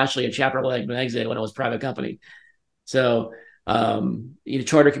 was actually a Chapter 11 exit when it was a private company. So,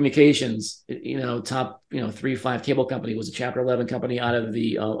 Charter Communications, top, 3-5 cable company, was a Chapter 11 company out of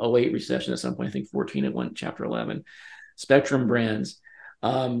the 08 recession at some point. I think 14 it went Chapter 11. Spectrum Brands.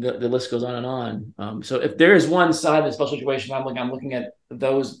 The list goes on and on. So if there is one side of the special situation, I'm looking at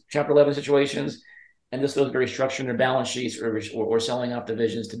those Chapter 11 situations, and those are restructuring their balance sheets or selling off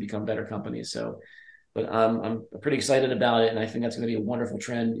divisions to become better companies. So, but I'm pretty excited about it, and I think that's going to be a wonderful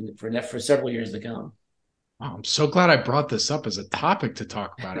trend for several years to come. Wow, I'm so glad I brought this up as a topic to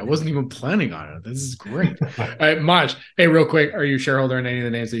talk about. I wasn't even planning on it. This is great. All right, Maj, hey, real quick, are you a shareholder in any of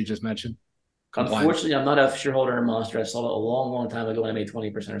the names that you just mentioned? Unfortunately, I'm not a shareholder in Monster. I sold it a long, long time ago when I made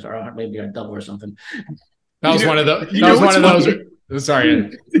 20%, or maybe a double or something. That was one of those.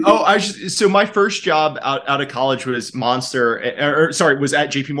 Sorry. So my first job out of college was Monster, was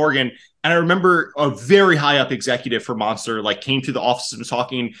at JP Morgan. And I remember a very high up executive for Monster came to the office and was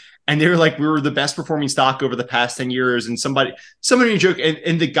talking, and they were like, we were the best performing stock over the past 10 years. And somebody joked,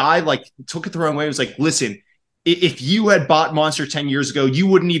 and the guy took it the wrong way. It was like, listen, if you had bought Monster 10 years ago, you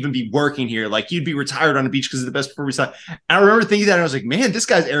wouldn't even be working here. Like you'd be retired on a beach because of the best performance. And I remember thinking that and I was like, man, this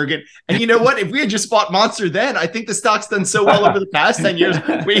guy's arrogant. And you know what? If we had just bought Monster then, I think the stock's done so well over the past 10 years,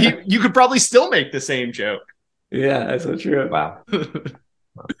 you could probably still make the same joke. Yeah, that's so true. Wow.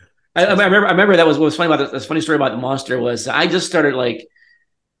 I remember that was what was funny about this funny story about the Monster was I just started like,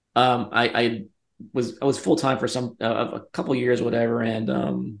 I was full time for a couple years or whatever.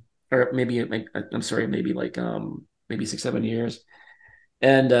 And, or maybe maybe 6-7 years,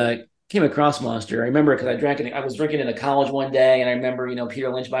 and came across Monster. I remember because I was drinking it in college one day, and I remember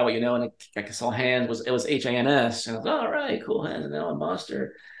Peter Lynch by what you know, and I saw Hans it was HANS, and I was all right, cool Hans, and now I'm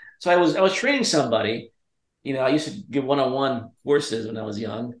Monster. So I was training somebody. I used to give one-on-one courses when I was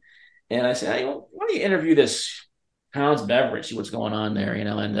young, and I said, hey, why don't you interview this Pounds Beverage, see what's going on there, and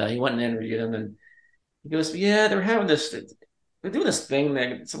he went and interviewed him, and he goes, yeah, they're doing this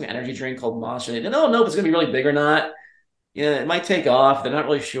thing, some energy drink called Monster. They don't know if it's going to be really big or not. Yeah, it might take off. They're not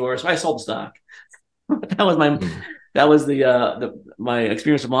really sure. So I sold the stock. that was my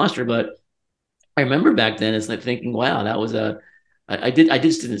experience with Monster. But I remember back then, it's like thinking, wow, that was I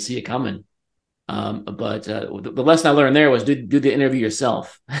just didn't see it coming. But the lesson I learned there was do the interview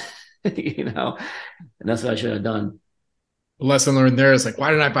yourself, and that's what I should have done. The lesson learned there is like,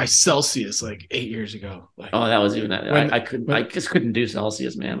 why didn't I buy Celsius like 8 years ago? Like, that was even that. I just couldn't do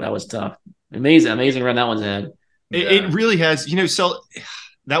Celsius, man. That was tough. Amazing run that one's had. It really has.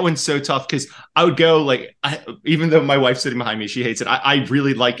 That one's so tough because I would go even though my wife's sitting behind me, she hates it. I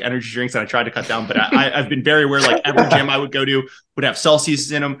really like energy drinks and I tried to cut down, but I've been very aware. Like every gym I would go to would have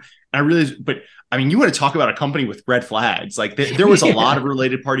Celsius in them. But I mean, you want to talk about a company with red flags? Like there was a lot of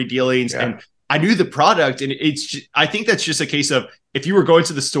related party dealings, and I knew the product, and I think that's just a case of if you were going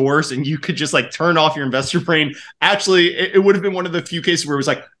to the stores and you could just like turn off your investor brain. Actually, it would have been one of the few cases where it was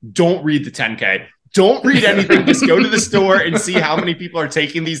like, don't read the 10K. Don't read anything. Just go to the store and see how many people are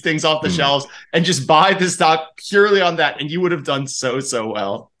taking these things off the shelves and just buy the stock purely on that. And you would have done so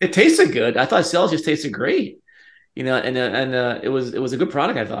well. It tasted good. I thought Celsius tasted great. And it was a good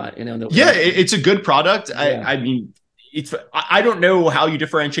product. I thought, it's a good product. Yeah. I mean, I don't know how you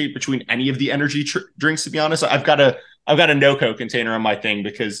differentiate between any of the energy drinks. To be honest, I've got a NoCo container on my thing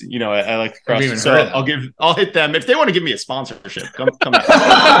because I like the cross. So I'll hit them if they want to give me a sponsorship. Come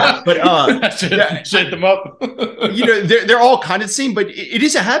out. But shut them up. They're all kind of the same, but it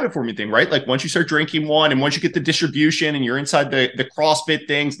is a habit forming thing, right? Like once you start drinking one, and once you get the distribution, and you're inside the CrossFit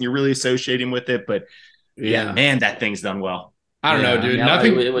things, and you're really associating with it. But yeah, man, that thing's done well. I don't know, dude. Yeah,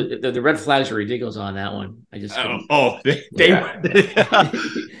 Nothing. The red flags were ridiculous on that one. I just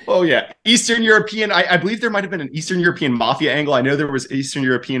oh yeah, Eastern European. I believe there might have been an Eastern European mafia angle. I know there was Eastern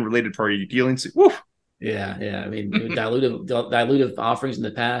European related party dealings. Woo. Yeah. I mean, dilutive offerings in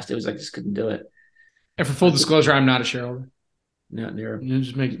the past. It was like just couldn't do it. And for full disclosure, I'm not a shareholder. Not near.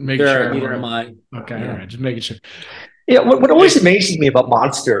 Just make sure. Neither am I. Okay, all right. Just making sure. Yeah, what always amazes me about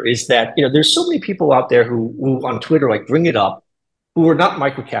Monster is that there's so many people out there who on Twitter bring it up, who are not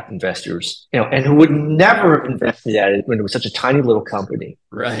microcap investors, and who would never have invested at it when it was such a tiny little company.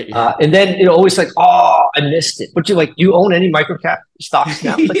 Right. And then always like, oh, I missed it. But you own any microcap stocks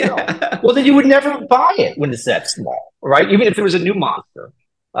now? Like, no. Well, then you would never buy it when it's that small, right? Even if there was a new Monster,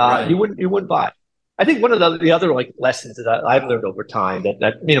 right. you wouldn't buy it. I think one of the other lessons that I've learned over time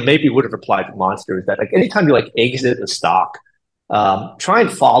that maybe would have applied to Monster is that anytime you exit a stock, try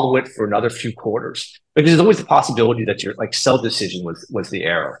and follow it for another few quarters, because there's always the possibility that your sell decision was the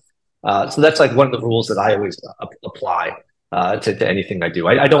error. So that's one of the rules that I always apply to anything I do.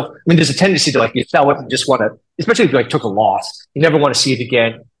 I don't. I mean, there's a tendency to you sell it and just want to, especially if you took a loss, you never want to see it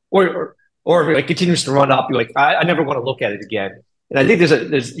again, or if it continues to run up, you're like, I never want to look at it again. And I think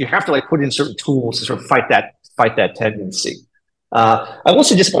you have to put in certain tools to sort of fight that tendency. I will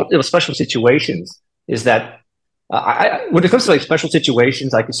say just about special situations is that when it comes to special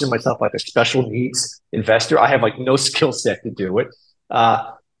situations, I consider myself a special needs investor. I have no skill set to do it.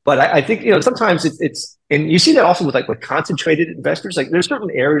 But I think sometimes it's and you see that also with concentrated investors. There's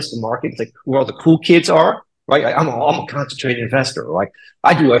certain areas of the market where all the cool kids are, right? I'm a concentrated investor.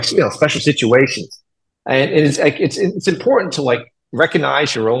 I do special situations, and it's important to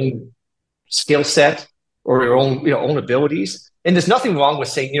recognize your own skill set or your own abilities. And there's nothing wrong with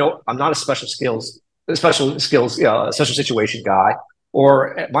saying, I'm not a special situation guy,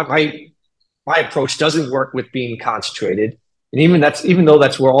 or my approach doesn't work with being concentrated. And even though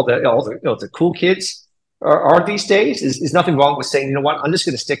that's where all the cool kids are these days, is nothing wrong with saying, I'm just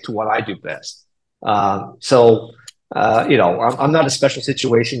going to stick to what I do best. I'm not a special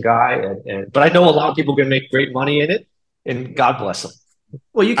situation guy, but I know a lot of people are going to make great money in it, and God bless them.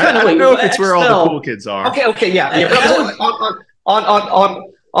 Well, you I kind of don't know if it's where all the cool kids are. Okay, yeah. But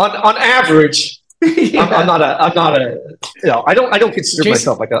on average, I'm not a I don't consider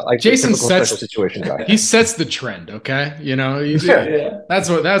myself like a Jason typical sets, special situation guy. He sets the trend. Okay, Yeah. that's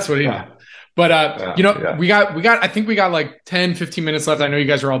what he does. But I think we got like 10, 15 minutes left. I know you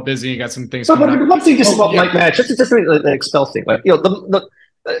guys are all busy. You got some things. But one thing just about Mike Madge, just the Expel thing, like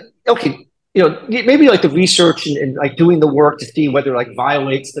maybe like the research and like doing the work to see whether like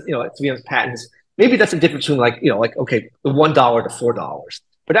violates the 3M's patents. Maybe that's the difference between the $1 to $4.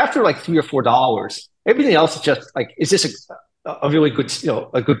 But after like $3 or $4, everything else is just like, is this a really good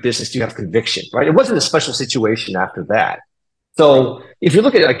a good business? Do you have conviction, right? It wasn't a special situation after that. So if you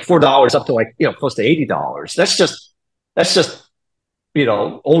look at like $4 up to like close to $80, that's just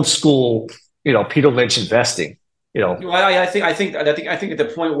old school Peter Lynch investing. I think at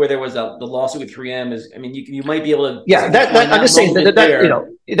the point where there was the lawsuit with 3M is, I mean, you might be able to. Yeah, I'm just saying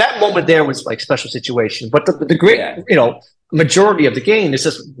that moment there was like special situation, but the great majority of the game is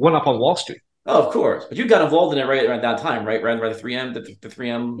just one up on Wall Street. Oh, of course, but you got involved in it right around that time, right? Right around the 3M, the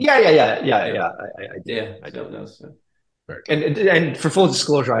 3M. Yeah. I did. Yeah, I don't know. So. And for full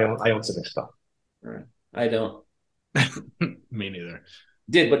disclosure, I own some stuff. Right. I don't. Me neither.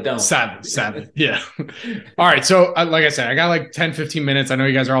 Did but don't. Sadly. Yeah. All right. So like I said, I got like 10, 15 minutes. I know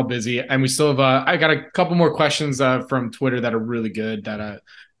you guys are all busy, and we still have I got a couple more questions from Twitter that are really good that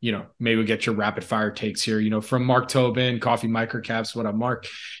maybe we'll get your rapid fire takes here. From Mark Tobin, Coffee Microcaps. What up, Mark?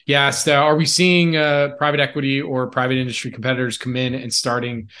 He asked, are we seeing private equity or private industry competitors come in and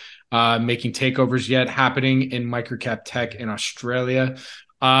starting making takeovers yet happening in microcap tech in Australia?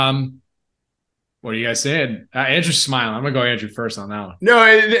 What are you guys saying? Andrew's smiling. I'm going to go Andrew first on that one.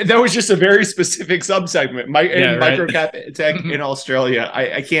 No, that was just a very specific subsegment. Microcap tech in Australia.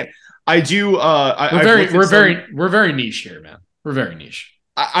 I can't. I do. We're very niche here, man. We're very niche.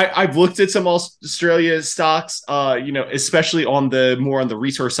 I've looked at some Australia stocks, especially on the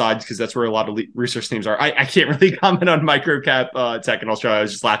resource side, because that's where a lot of resource names are. I can't really comment on microcap tech in Australia. I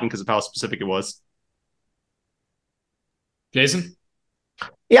was just laughing because of how specific it was. Jason?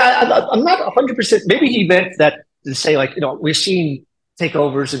 Yeah, I'm not 100%. Maybe he meant that to say we're seeing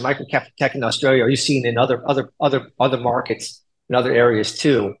takeovers in microcap tech in Australia. Are you seeing in other markets in other areas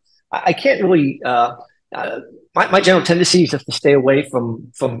too? I can't really. My general tendency is just to stay away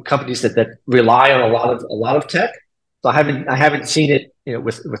from companies that rely on a lot of tech. So I haven't seen it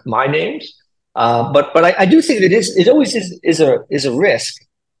with my names. But I do think that it always is a risk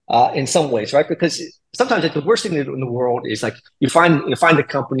in some ways, right? Because sometimes the worst thing in the world is like you find a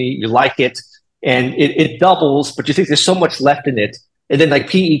company, you like it, and it doubles, but you think there's so much left in it, and then like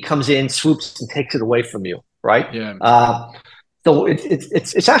PE comes in, swoops and takes it away from you, right? Yeah. So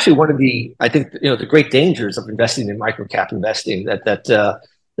it's actually one of the the great dangers of investing in microcap investing that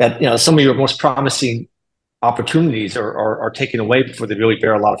some of your most promising opportunities are taken away before they really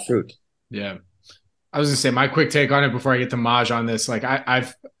bear a lot of fruit. Yeah. I was gonna say my quick take on it before I get to Maj on this. Like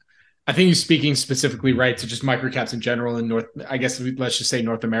I think you're speaking specifically right to just microcaps in general in let's just say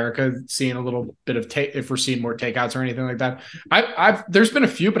North America, seeing a little bit of if we're seeing more takeouts or anything like that. There's been a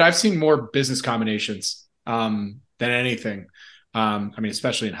few, but I've seen more business combinations than anything.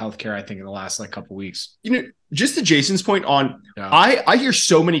 Especially in healthcare, I think in the last couple of weeks. Just to Jason's point on, I hear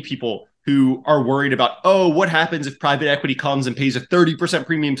so many people who are worried about, what happens if private equity comes and pays a 30%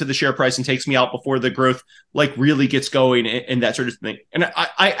 premium to the share price and takes me out before the growth really gets going and that sort of thing. And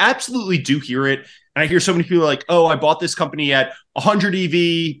I absolutely do hear it. And I hear so many people like, I bought this company at 100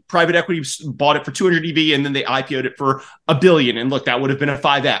 EV, private equity bought it for 200 EV, and then they IPO'd it for $1 billion. And look, that would have been a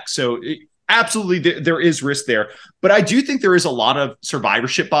 5X. So absolutely, there is risk there. But I do think there is a lot of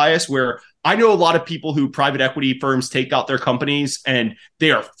survivorship bias where I know a lot of people who private equity firms take out their companies and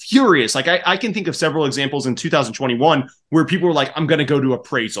they are furious. Like I can think of several examples in 2021 where people were like, I'm going to go to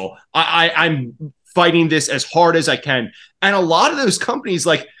appraisal. I'm fighting this as hard as I can. And a lot of those companies,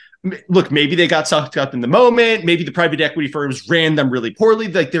 look, maybe they got sucked up in the moment. Maybe the private equity firms ran them really poorly.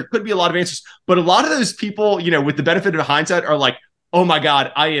 Like there could be a lot of answers. But a lot of those people, with the benefit of hindsight are like, oh my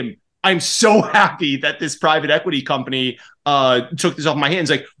God, I'm so happy that this private equity company took this off my hands.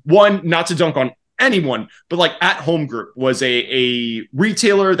 Like one, not to dunk on anyone, but At Home Group was a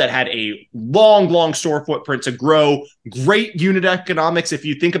retailer that had a long store footprint to grow, great unit economics. If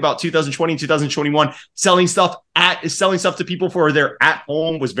you think about 2020 and 2021, selling stuff to people for their at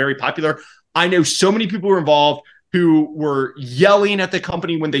home was very popular. I know so many people were involved who were yelling at the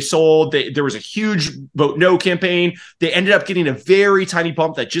company when they sold. There was a huge vote no campaign. They ended up getting a very tiny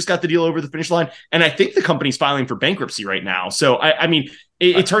bump that just got the deal over the finish line. And I think the company's filing for bankruptcy right now. So,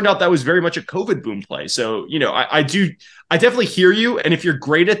 it turned out that was very much a COVID boom play. So, I definitely hear you. And if you're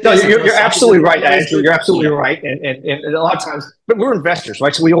great at this, you're absolutely right, Andrew. You're absolutely right. And a lot of times, but we're investors,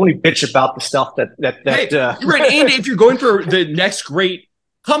 right? So we only bitch about the stuff that hey, you're right. And if you're going for the next great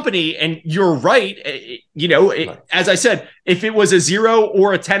company and you're right, as I said, if it was a 0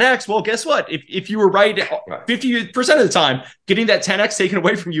 or a 10x, well, guess what? If you were right 50% of the time, getting that 10x taken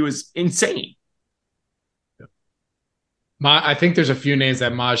away from you is insane. I think there's a few names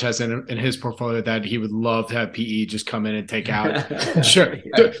that Maj has in his portfolio that he would love to have PE just come in and take out. Sure.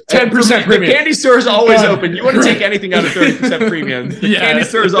 10% premium. The candy store is always open. You want to take anything out of 30% premium. The candy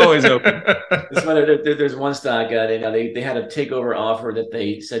store is always open. There's one stock, they had a takeover offer that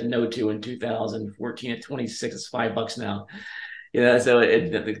they said no to in 2014 at 26. It's $5 now. So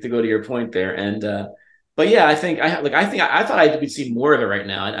to go to your point there. And, but yeah, I thought I would see more of it right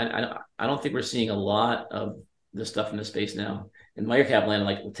now. I don't think we're seeing a lot of the stuff in the space now in MicroCap land,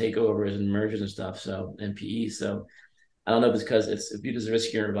 like takeovers and mergers and stuff. So, and PE. So I don't know if it's because it's viewed as a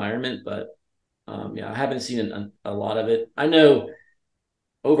riskier environment, but I haven't seen a lot of it. I know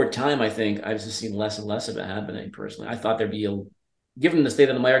over time, I think I've just seen less and less of it happening personally. I thought there'd be given the state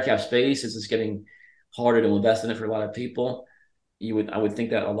of the MicroCap space, it's just getting harder to invest in it for a lot of people. I would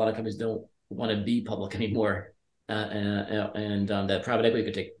think that a lot of companies don't want to be public anymore. And that private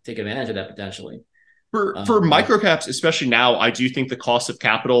equity could take advantage of that potentially. For microcaps, especially now, I do think the cost of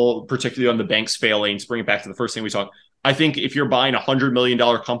capital, particularly on the banks failing, to bring it back to the first thing we talked, I think if you're buying $100 million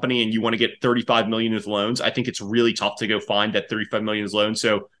company and you want to get 35 million with loans, I think it's really tough to go find that 35 million is loans.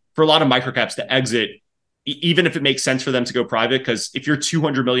 So for a lot of microcaps to exit, even if it makes sense for them to go private, because if you're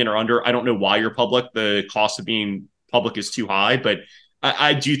 200 million or under, I don't know why you're public. The cost of being public is too high, but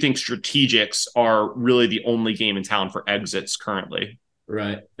I do think strategics are really the only game in town for exits currently.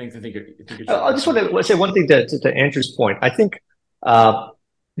 Right. I just want to say one thing to Andrew's point. I think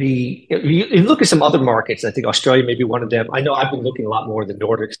you look at some other markets. I think Australia may be one of them. I know I've been looking a lot more in the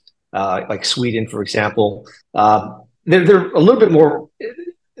Nordics, like Sweden, for example. They're a little bit more.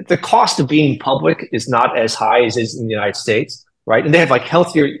 The cost of being public is not as high as is in the United States, right? And they have like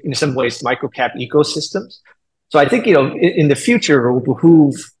healthier, in some ways, microcap ecosystems. So I think in the future, it will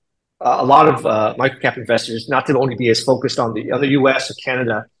behoove a lot of microcap investors not to only be as focused on the US or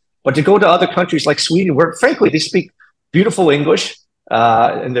Canada, but to go to other countries like Sweden, where frankly they speak beautiful English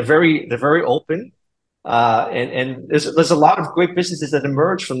and they're very open, and there's a lot of great businesses that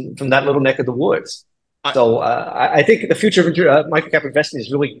emerge from that little neck of the woods. So I think the future of microcap investing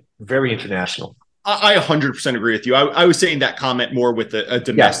is really very international. I 100% agree with you. I was saying that comment more with a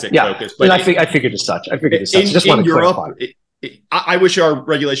domestic focus, but and I figured as such. Just want to Europe, clarify. I wish our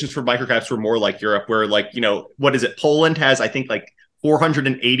regulations for microcaps were more like Europe, where what is it? Poland has, I think, like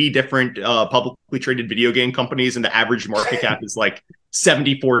 480 different publicly traded video game companies, and the average market cap is like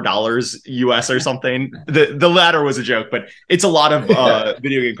 $74 US or something. The latter was a joke, but it's a lot of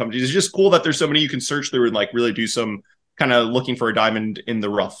video game companies. It's just cool that there's so many you can search through and like really do some kind of looking for a diamond in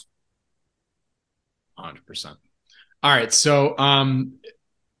the rough. 100%. All right. So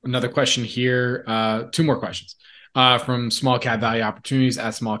another question here. Two more questions. From Small Cap Value Opportunities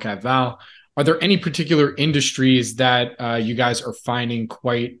at Small Cap Val. Are there any particular industries that you guys are finding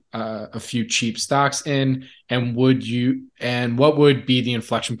quite a few cheap stocks in? And what would be the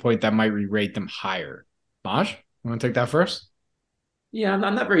inflection point that might re-rate them higher? Maj, you want to take that first? Yeah,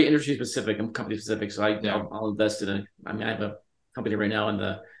 I'm not very industry specific. I'm company specific. So I'll invest in I have a company right now in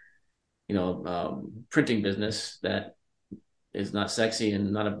the printing business that is not sexy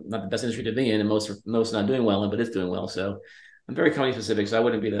and not the best industry to be in, and most not doing well in, but it's doing well. So I'm very company specific. So I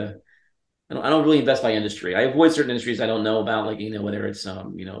wouldn't be I don't really invest by industry. I avoid certain industries I don't know about, like whether it's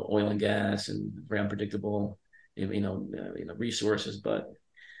oil and gas and very unpredictable, resources. But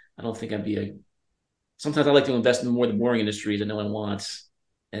I don't think sometimes I like to invest in more the boring industries that no one wants.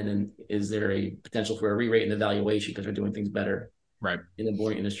 And then is there a potential for a re-rate in the valuation because they're doing things better, right, in the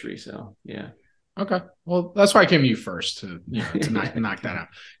boring industry? So yeah. Okay. Well, that's why I came to you first to knock that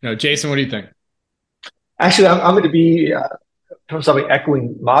out. Jason, what do you think? Actually, I'm going to be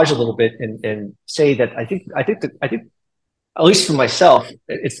echoing Maj a little bit and say that I think at least for myself,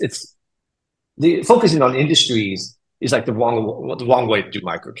 it's the focusing on industries is like the wrong way to do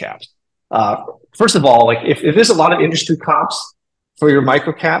microcaps. First of all, like if there's a lot of industry comps for your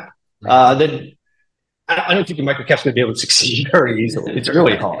microcap, then I don't think your microcap's going to be able to succeed very easily. It's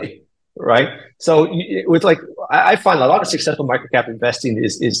really hard. Right. So I find a lot of successful microcap investing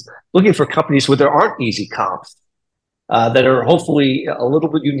is looking for companies where there aren't easy comps, that are hopefully a little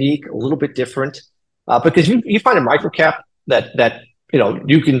bit unique, a little bit different, because you find a microcap that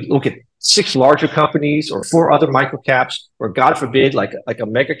you can look at 6 larger companies or 4 other microcaps, or God forbid, like a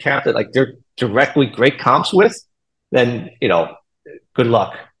mega cap that like they're directly great comps with, then good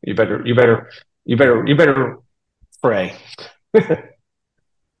luck. You better pray.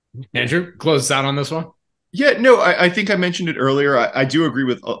 Andrew, close us out on this one. Yeah, no, I think I mentioned it earlier. I do agree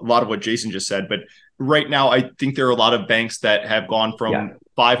with a lot of what Jason just said, but right now I think there are a lot of banks that have gone from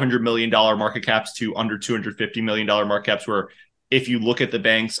 $500 million market caps to under $250 million market caps, where if you look at the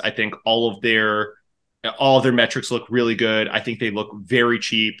banks, I think all of their metrics look really good. I think they look very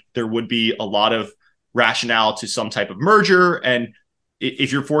cheap. There would be a lot of rationale to some type of merger. And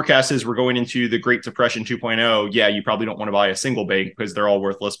if your forecast is we're going into the Great Depression 2.0, yeah, you probably don't want to buy a single bank because they're all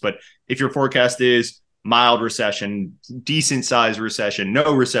worthless. But if your forecast is mild recession, decent size recession,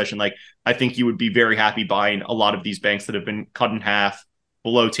 no recession, like I think you would be very happy buying a lot of these banks that have been cut in half,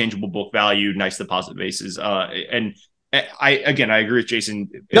 below tangible book value, nice deposit bases. And I agree with Jason.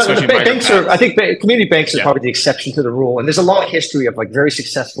 I think community banks are probably the exception to the rule. And there's a long history of like very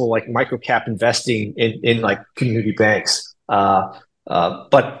successful like microcap investing in like community banks.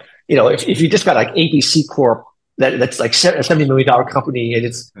 But if you just got like ABC Corp, that's like a $70 million company, and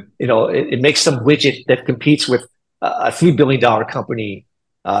it's it makes some widget that competes with a $3 billion company,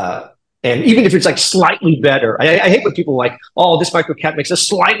 and even if it's like slightly better, I hate when people are like, oh, this microcap makes a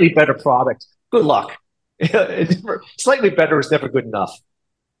slightly better product. Good luck. Slightly better is never good enough.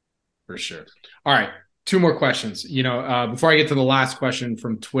 For sure. All right, 2 more questions. Before I get to the last question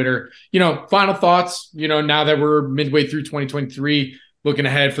from Twitter, final thoughts. Now that we're midway through 2023. Looking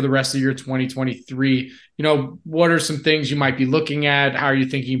ahead for the rest of your 2023, what are some things you might be looking at? How are you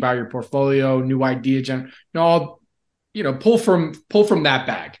thinking about your portfolio? New idea, pull from that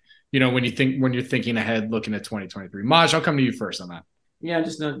bag. When you're thinking ahead, looking at 2023. Maj, I'll come to you first on that. Yeah,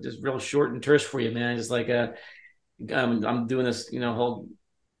 just real short and terse for you, man. Just like I'm doing this, whole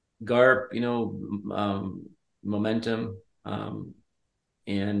GARP, momentum.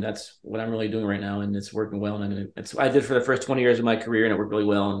 And that's what I'm really doing right now, and it's working well. And I did for the first 20 years of my career, and it worked really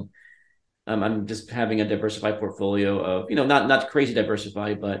well. And I'm just having a diversified portfolio of, not crazy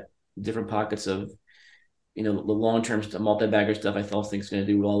diversified, but different pockets of, the long-term multi-bagger stuff I think is going to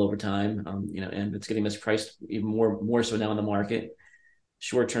do well over time. And it's getting mispriced even more so now in the market.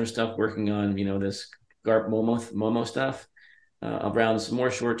 Short-term stuff, working on, this GARP Momo stuff around some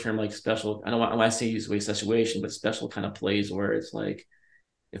more short-term, like special. I don't want to say use way situation, but special kind of plays where it's like,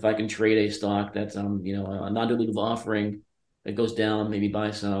 if I can trade a stock that's a non-dilutive offering that goes down, maybe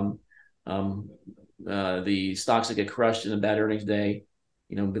buy some the stocks that get crushed in a bad earnings day,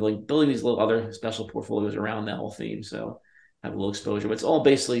 building these little other special portfolios around that whole theme. So have a little exposure, but it's all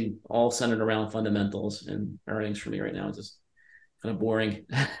basically all centered around fundamentals, and earnings for me right now is just kind of boring.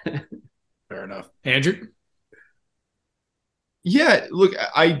 Fair enough. Andrew? Yeah, look,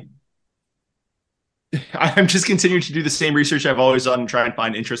 I'm just continuing to do the same research I've always done and try and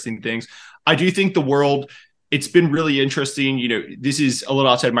find interesting things. I do think the world, it's been really interesting. This is a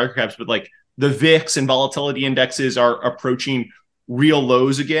little outside microcaps, but like the VIX and volatility indexes are approaching real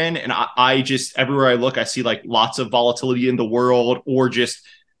lows again. And I just, everywhere I look, I see like lots of volatility in the world, or just,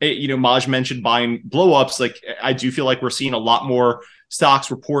 Maj mentioned buying blowups. Like I do feel like we're seeing a lot more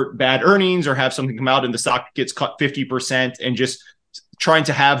stocks report bad earnings or have something come out and the stock gets cut 50%, and just trying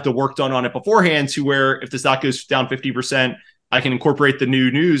to have the work done on it beforehand, to where if the stock goes down 50%, I can incorporate the new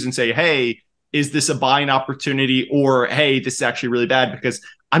news and say, hey, is this a buying opportunity? Or, hey, this is actually really bad, because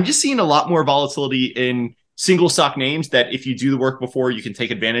I'm just seeing a lot more volatility in single stock names that if you do the work before, you can take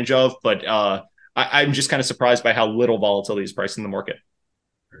advantage of. But I'm just kind of surprised by how little volatility is priced in the market.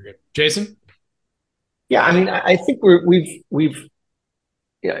 Very good. Jason? Yeah, I mean, I think we've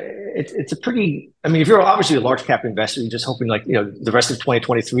it's a pretty, if you're obviously a large cap investor, you're just hoping like, the rest of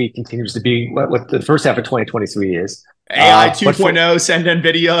 2023 continues to be what the first half of 2023 is. AI 2.0, send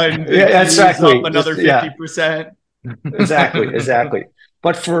NVIDIA and exactly up another 50%. Exactly.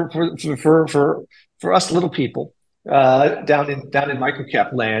 But for us little people down in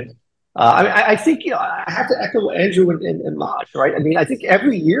microcap land, I think, I have to echo Andrew and Maj, right? I think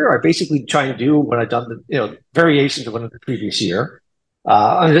every year I basically try and do what I've done, variations of one of the previous year.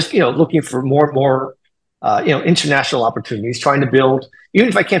 I'm just, looking for more and more, international opportunities, trying to build, even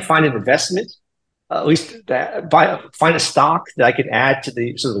if I can't find an investment, at least find a stock that I can add to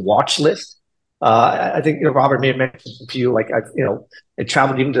the sort of watch list. I think, Robert may have mentioned to you, like I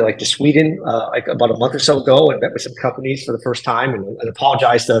traveled even to Soueidan, like about a month or so ago, and met with some companies for the first time, and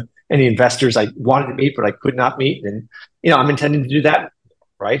apologized to any investors I wanted to meet, but I could not meet. And, I'm intending to do that.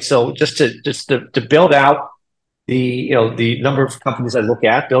 Right. So just to build out the number of companies I look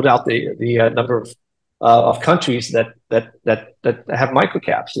at, build out the number of countries that have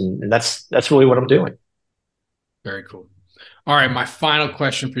microcaps, and that's really what I'm doing. Very cool. All right, my final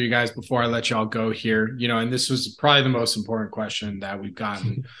question for you guys before I let y'all go here, and this was probably the most important question that we've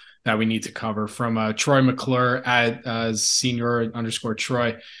gotten that we need to cover from Troy McClure at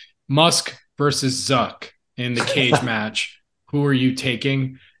senior_Troy. Musk versus Zuck in the cage match. Who are you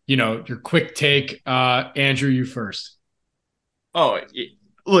taking? Your quick take. Andrew, you first. Oh,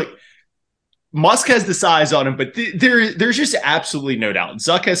 look, Musk has the size on him, but there's just absolutely no doubt.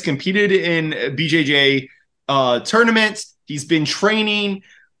 Zuck has competed in BJJ tournaments. He's been training.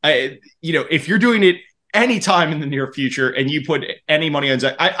 If you're doing it anytime in the near future and you put any money on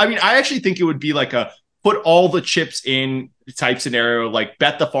Zuck, I actually think it would be like a put all the chips in type scenario, like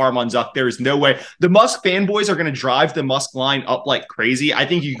bet the farm on Zuck. There is no way. The Musk fanboys are going to drive the Musk line up like crazy. I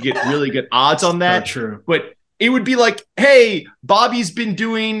think you could get really good odds on that. So true. But it would be like, hey, Bobby's been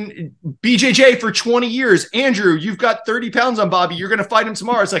doing BJJ for 20 years. Andrew, you've got 30 pounds on Bobby. You're going to fight him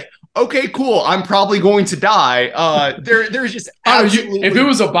tomorrow. It's like, okay, cool. I'm probably going to die. There's just absolutely... If it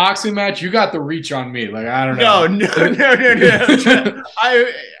was a boxing match, you got the reach on me. Like, I don't know. No.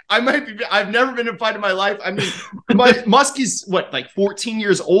 I might be. I've never been in a fight in my life. I mean, Musk is like 14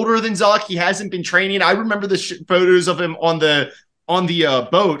 years older than Zuck. He hasn't been training. I remember the photos of him on the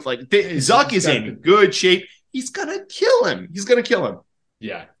boat. Like Zuck is in good shape. He's gonna kill him.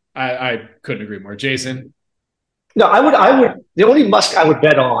 Yeah, I couldn't agree more. Jason? No, I would. The only Musk I would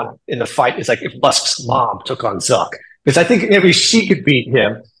bet on in the fight is like if Musk's mom took on Zuck, because I think maybe she could beat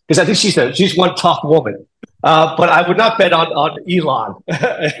him. Because I think she's one tough woman. But I would not bet on Elon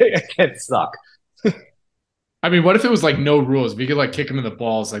against Zuck. I mean, what if it was like no rules? If you could like kick him in the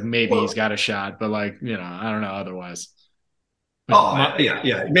balls, like maybe he's got a shot. But like I don't know otherwise.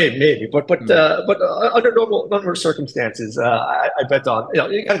 Maybe, but under normal circumstances, I bet on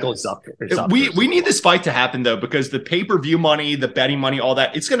you gotta go Zuck. We need this fight to happen though, because the pay-per-view money, the betting money, all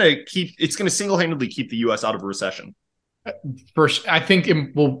that, it's gonna single-handedly keep the U.S. out of a recession. First, I think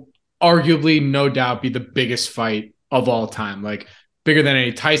it will arguably, no doubt, be the biggest fight of all time. Like bigger than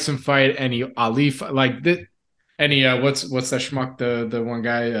any Tyson fight, any Ali fight, any what's that schmuck? The one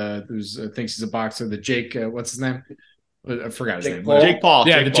guy who's thinks he's a boxer. The Jake, what's his name? I forgot his name. Jake Paul.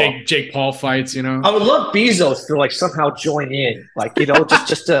 Yeah, Jake Paul fights. I would love Bezos to like somehow join in, like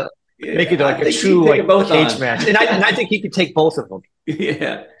just to make it like a true like cage match. And I think he could take both of them.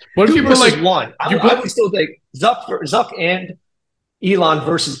 Yeah. What if you put like one? I would still think Zuck and Elon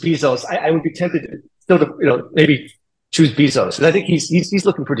versus Bezos. I would be tempted to maybe choose Bezos. And I think he's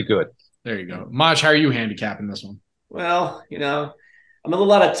looking pretty good. There you go. Maj, how are you handicapping this one? Well, I'm a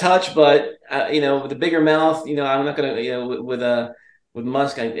little out of touch, but with the bigger mouth, I'm not gonna, with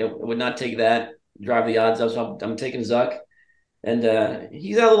Musk, I would not take that, drive the odds up. So I'm taking Zuck, and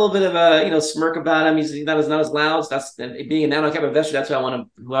he's got a little bit of a smirk about him. He's not as loud. That's being a nano-cap investor. That's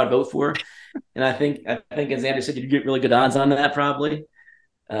who I'd vote for. And I think as Andrew said, you get really good odds on that probably.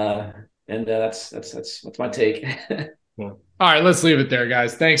 And that's my take. All right, let's leave it there,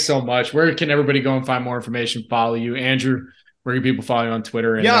 guys. Thanks so much. Where can everybody go and find more information? Follow you, Andrew. Where can people follow you on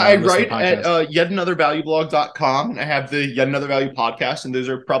Twitter? And, I write at yetanothervalueblog.com, and I have the Yet Another Value podcast, and those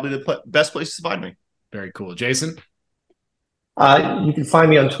are probably the best places to find me. Very cool. Jason? You can find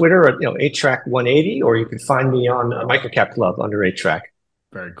me on Twitter at 8track180, or you can find me on MicroCap Club under 8track.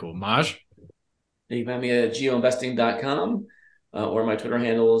 Very cool. Maj? You can find me at GeoInvesting.com, or my Twitter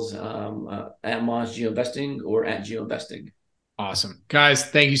handles at Maj GeoInvesting or at GeoInvesting. Awesome. Guys,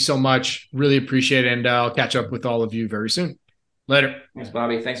 thank you so much. Really appreciate it, and I'll catch up with all of you very soon. Later. Thanks,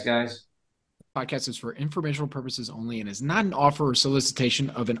 Bobby. Thanks, guys. Podcast is for informational purposes only and is not an offer or solicitation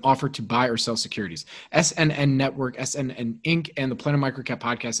of an offer to buy or sell securities. SNN Network, SNN Inc., and the Planet MicroCap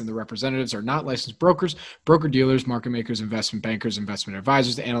podcast and the representatives are not licensed brokers, broker-dealers, market makers, investment bankers, investment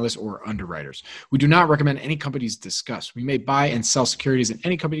advisors, analysts, or underwriters. We do not recommend any companies discussed. We may buy and sell securities in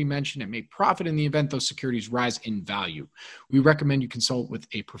any company mentioned and may profit in the event those securities rise in value. We recommend you consult with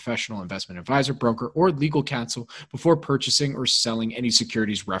a professional investment advisor, broker, or legal counsel before purchasing or selling any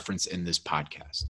securities referenced in this podcast.